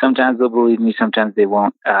sometimes they'll believe me, sometimes they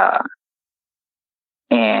won't.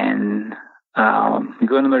 And we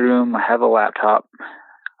go into my room. I have a laptop.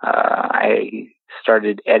 I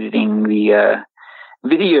started editing the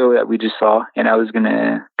video that we just saw, and I was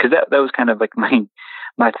gonna, because that was kind of like my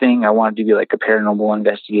thing. I wanted to be like a paranormal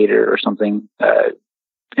investigator or something,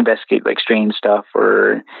 investigate like strange stuff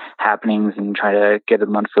or happenings and try to get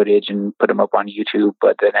them on footage and put them up on YouTube,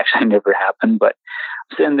 but that actually never happened. But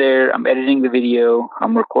I'm sitting there, I'm editing the video,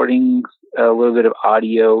 I'm recording a little bit of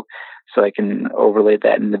audio so I can overlay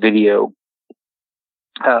that in the video.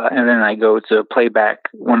 And then I go to play back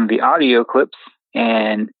one of the audio clips,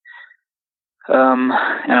 and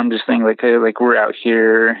I'm just thinking like we're out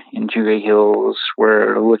here in Juve Hills,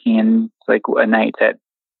 we're looking in like a night that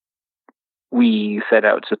we set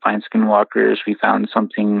out to find skinwalkers. We found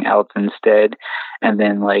something else instead. And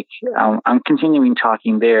then like, I'm continuing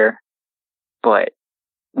talking there, but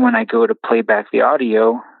when I go to play back the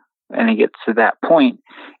audio and it gets to that point,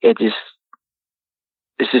 it's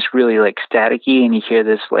just really like staticky, and you hear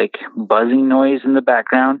this like buzzing noise in the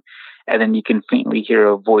background, and then you can faintly hear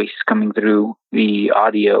a voice coming through the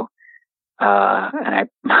audio. And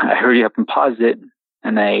I hurry up and paused it,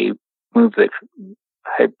 and I moved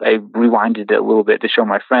I rewinded it a little bit to show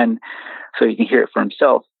my friend so he can hear it for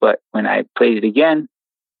himself. But when I played it again,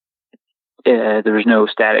 there was no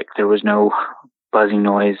static, there was no buzzing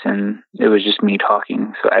noise, and it was just me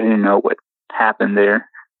talking. So I didn't know what happened there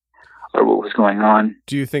or what was going on.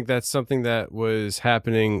 Do you think that's something that was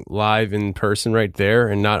happening live in person right there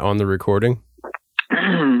and not on the recording?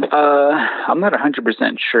 I'm not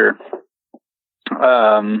 100% sure.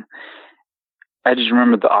 I just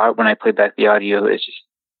remember when I played back the audio, it's just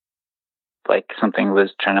like something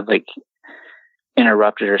was trying to like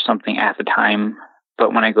interrupt it or something at the time.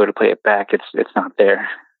 But when I go to play it back, it's not there.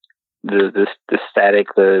 The static,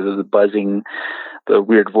 the buzzing, the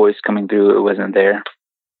weird voice coming through, it wasn't there.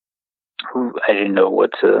 I didn't know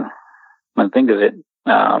what to think of it.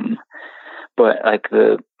 But like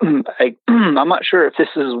I'm not sure if this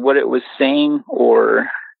is what it was saying or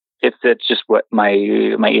if that's just what my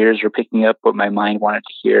ears were picking up, what my mind wanted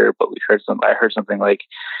to hear, but I heard something like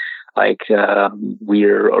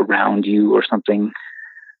we're around you or something.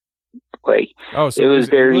 Like, so it was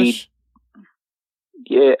very English?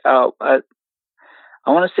 Yeah. I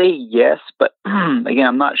want to say yes, but again,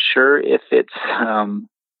 I'm not sure if it's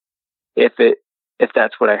if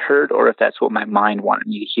that's what I heard or if that's what my mind wanted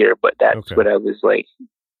me to hear. But that's what I was like,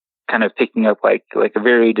 kind of picking up, like a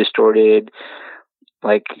very distorted,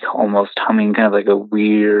 like almost humming, kind of like a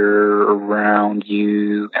we're around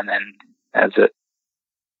you, and then I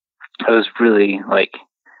was really like,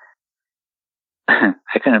 I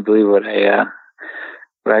couldn't believe what I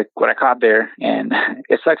caught there, and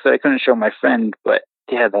it sucks that I couldn't show my friend, but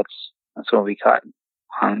yeah, that's what we caught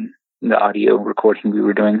on the audio recording we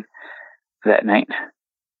were doing that night.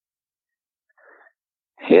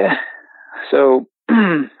 Yeah, so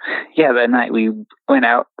yeah, that night we went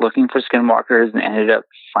out looking for skinwalkers and ended up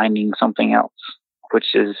finding something else,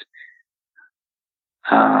 which is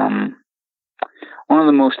one of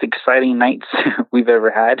the most exciting nights we've ever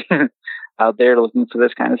had out there looking for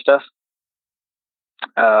this kind of stuff.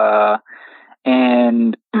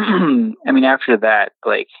 And I mean, after that,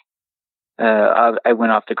 like, I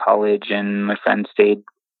went off to college and my friend stayed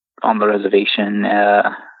on the reservation.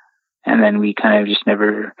 And then we kind of just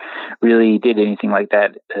never really did anything like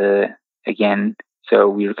that, again. So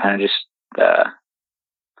we were kind of just,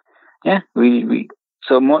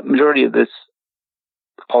 so majority of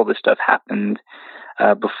all this stuff happened,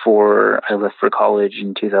 before I left for college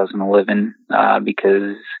in 2011,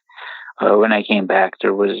 because, when I came back,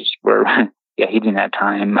 he didn't have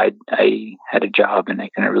time. I had a job and I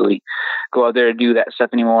couldn't really go out there and do that stuff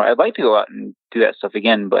anymore. I'd like to go out and do that stuff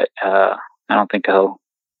again, but I don't think I'll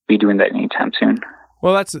be doing that anytime soon.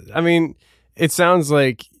 Well, it sounds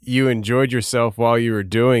like you enjoyed yourself while you were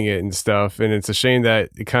doing it and stuff, and it's a shame that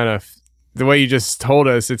it kind of, the way you just told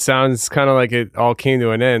us, it sounds kind of like it all came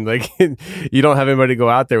to an end. Like, you don't have anybody to go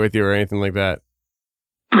out there with you or anything like that.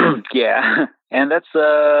 Yeah, and that's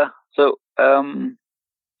so when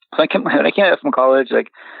I came out from college, like,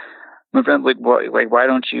 my friend's like, why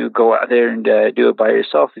don't you go out there and do it by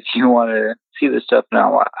yourself if you want to see this stuff?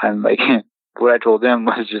 Now I'm like, what I told them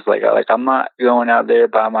was just like I'm not going out there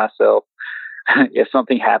by myself. If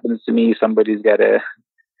something happens to me, somebody's got to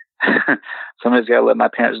let my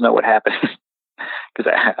parents know what happened.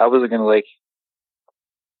 Because I wasn't gonna, like,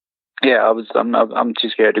 I'm too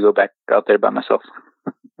scared to go back out there by myself.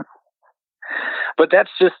 But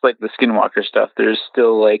that's just like the skinwalker stuff. There's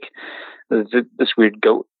still like this weird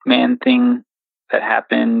goat man thing that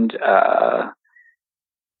happened,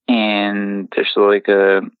 and there's still like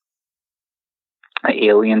a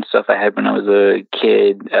alien stuff I had when I was a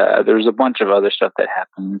kid. There was a bunch of other stuff that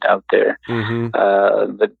happened out there. Mm-hmm.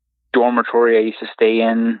 The dormitory I used to stay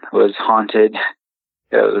in was haunted.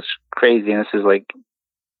 It was crazy, and this is like,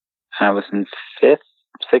 I was in 6th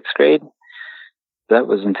grade. That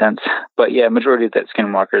was intense. But yeah, majority of that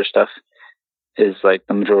skinwalker stuff is like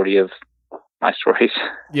the majority of my stories.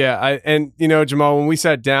 Yeah, and Jamal, when we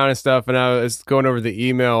sat down and stuff, and I was going over the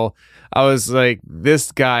email, I was like,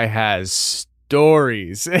 this guy has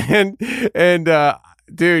stories, and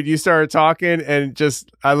dude, you started talking, and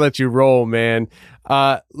just I let you roll, man.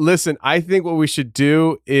 Listen, I think what we should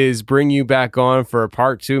do is bring you back on for a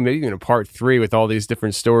part 2, maybe even a part 3 with all these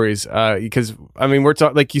different stories. Because I mean, we're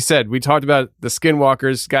talking, like you said, we talked about the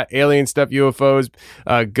skinwalkers, got alien stuff, UFOs,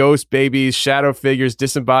 ghost babies, shadow figures,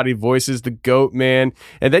 disembodied voices, the goat man,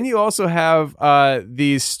 and then you also have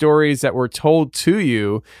these stories that were told to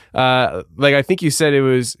you. Like I think you said it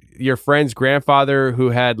was your friend's grandfather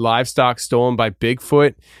who had livestock stolen by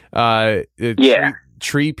Bigfoot.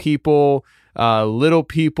 Tree people. Little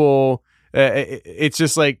people, it's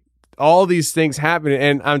just like all these things happen,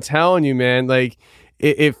 and I'm telling you, man, like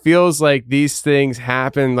it feels like these things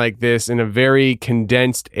happen like this in a very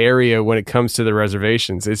condensed area when it comes to the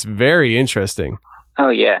reservations. It's very interesting. Oh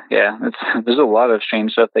yeah. There's a lot of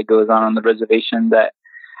strange stuff that goes on the reservation. That,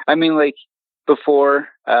 I mean, like before,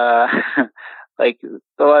 like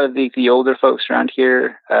a lot of the older folks around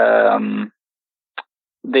here,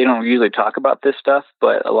 they don't usually talk about this stuff,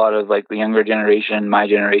 but a lot of like the younger generation, my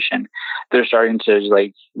generation, they're starting to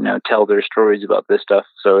like, tell their stories about this stuff.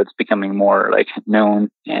 So it's becoming more like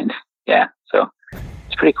known, and yeah, so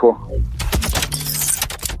it's pretty cool.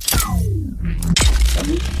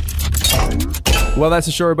 Well, that's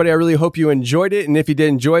the show, everybody. I really hope you enjoyed it. And if you did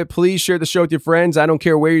enjoy it, please share the show with your friends. I don't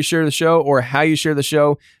care where you share the show or how you share the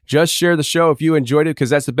show. Just share the show if you enjoyed it,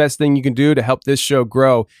 because that's the best thing you can do to help this show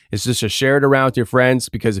grow, is just to share it around with your friends,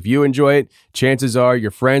 because if you enjoy it, chances are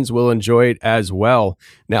your friends will enjoy it as well.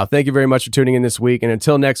 Now, thank you very much for tuning in this week. And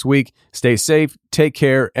until next week, stay safe, take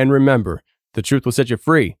care, and remember, the truth will set you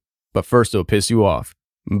free, but first it'll piss you off.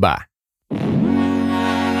 Bye.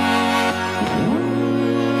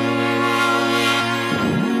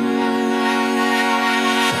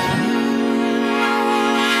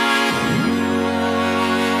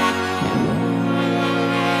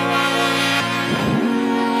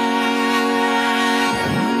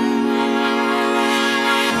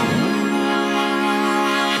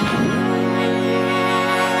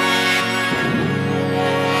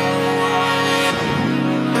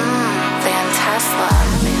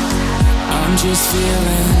 Just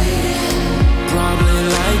feeling probably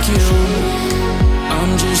like you.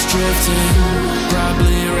 I'm just drifting,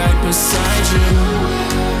 probably right beside you.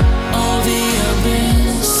 All the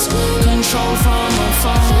abyss, control from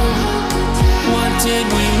afar. What did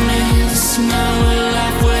we miss? Now we're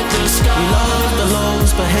left with the sky. We love the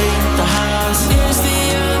lows but hate the highs. Is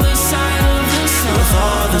the other side of the sun. With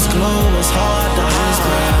all this glow, it's hard to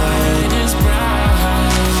hide. It's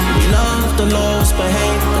bright. We love the lows but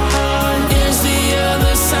hate the highs. The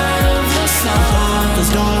other side of the sun.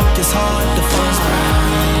 It's dark, it's hard to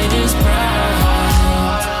find. It's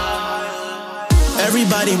bright.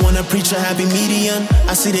 Everybody wanna preach a happy medium.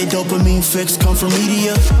 I see they dopamine fix come from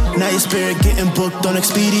media. Now your spirit getting booked on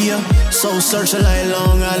Expedia. Soul searching like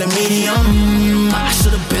Long Island Medium. I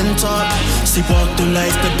should've been taught. Sleepwalk through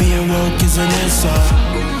life, but being woke is an insult.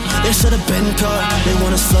 They should've been caught. They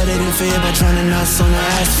want us flooded in fear by drowning us on the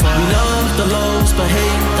asphalt. We love the lows but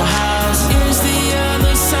hate the highs. Is the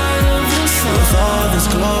other side of the sun. With all this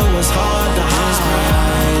glow, it's hard to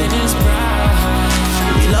hide. It's bright.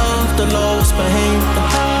 We love the lows but hate the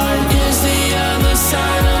highs. Is the other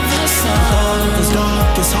side of the sun. All this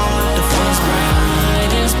dark, it's hard to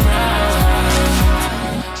find. It's bright.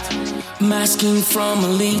 Masking from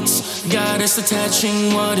elites. Got us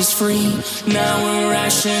attaching what is free. Now we're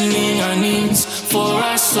rationing our needs for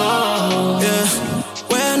our soul. Yeah,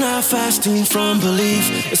 we're not fasting from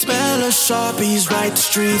belief. A spell of Sharpies right the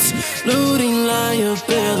streets, looting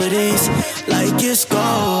liabilities like it's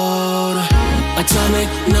gold. Atomic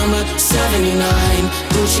number 79,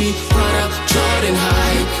 Gucci, Prada, Jordan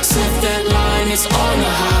High. Set that line, it's on the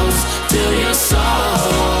house till you're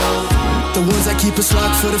sold. The ones that keep us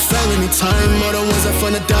locked for the felony time, or the ones that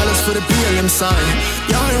fund the dollars for the BLM sign.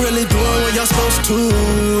 Y'all ain't really doing what y'all supposed to.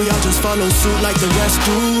 Y'all just follow suit like the rest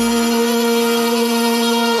do.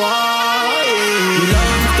 Oh, yeah. We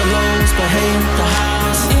love the lows but hate the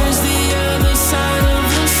highs. Is the other side of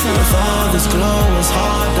the sun. With all this glow, it's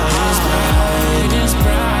hard to hide. It's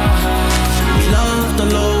bright. We love the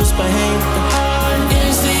lows but hate the highs.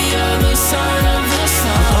 Is the other side of the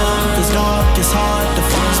sun. All this dark, it's hard to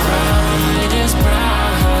find. It's bright.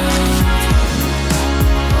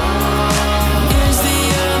 Is the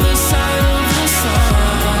other side of the sun.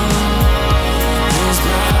 It's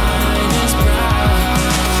bright, it's bright.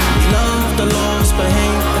 We love the lows but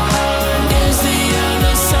hate the highs. Is the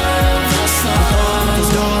other side of the sun. All this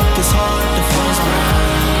dark, it's hard to find.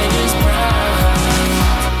 It's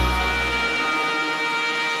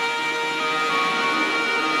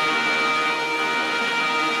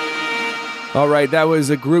All right, that was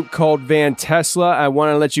a group called Van Tesla. I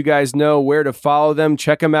want to let you guys know where to follow them.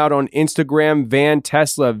 Check them out on Instagram, Van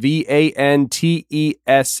Tesla, VANTESLA.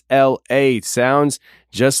 Sounds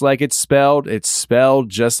just like it's spelled. It's spelled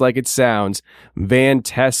just like it sounds. Van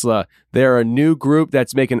Tesla. They're a new group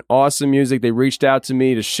that's making awesome music. They reached out to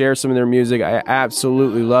me to share some of their music. I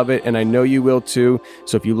absolutely love it, and I know you will too.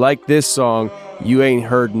 So if you like this song, you ain't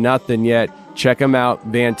heard nothing yet. Check them out,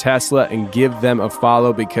 Van Tesla, and give them a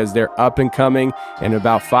follow, because they're up and coming. And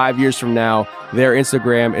about 5 years from now, their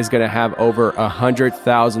Instagram is going to have over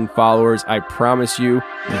 100,000 followers. I promise you,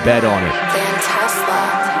 bet on it. Van Tesla.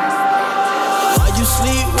 Why you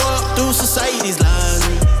sleepwalk through society's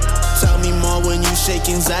line? Tell me more when you shake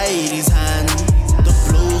anxiety's hand. The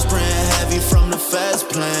blues brand heavy from the first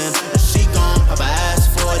plan. She gon' pop ass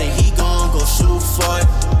for it, and he gon' go shoot for it.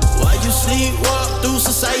 Why you sleepwalk through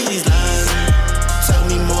society's line? Tell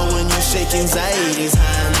me more when you shake anxiety's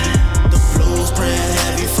hand. The blues brand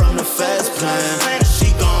heavy from the first plan.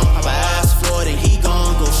 She gon' pop ass for it, and he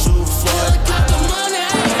gon' go shoot for it.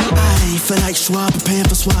 I feel like Schwab, preparing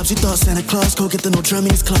for swabs. You thought Santa Claus, go get the no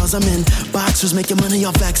Germany's claws. I'm in boxers, making money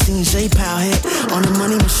off vaccines. J-Pal hit on the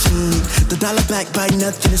money machine. The dollar back by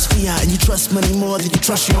nothing is fiat. And you trust money more than you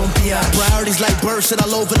trust your own PI. Priorities like birds sit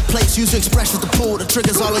all over the place. Use your expressions to pull the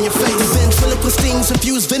triggers all on your face. Ventriloquist stings,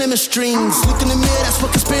 infuse venomous streams. Look in the mirror, that's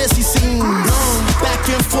what conspiracy seems. Back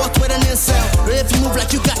and forth with an incel. If you move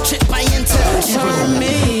like you got chipped by Intel. Turn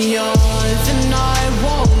me on, then I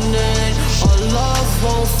want it. Our love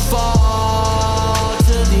won't fall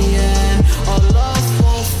to the end. Our love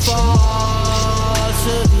won't fall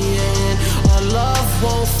to the end. Our love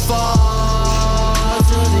won't fall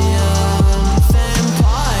to the end.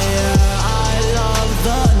 Vampire, I love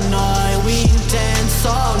the night. We dance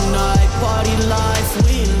all night. Party life,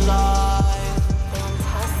 we lie.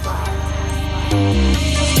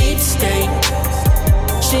 Deep state.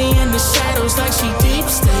 She in the shadows like she deep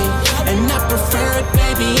state. And I prefer it,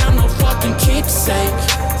 baby, I'm no fucking keepsake.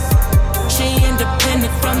 She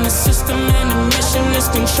independent from the system and the mission is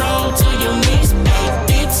control till your knees bake.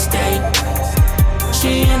 Deep state.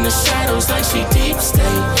 She in the shadows like she deep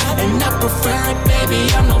state. And I prefer it, baby,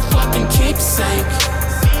 I'm no fucking keepsake.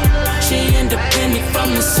 She independent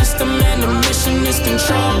from the system and the mission is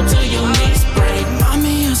control till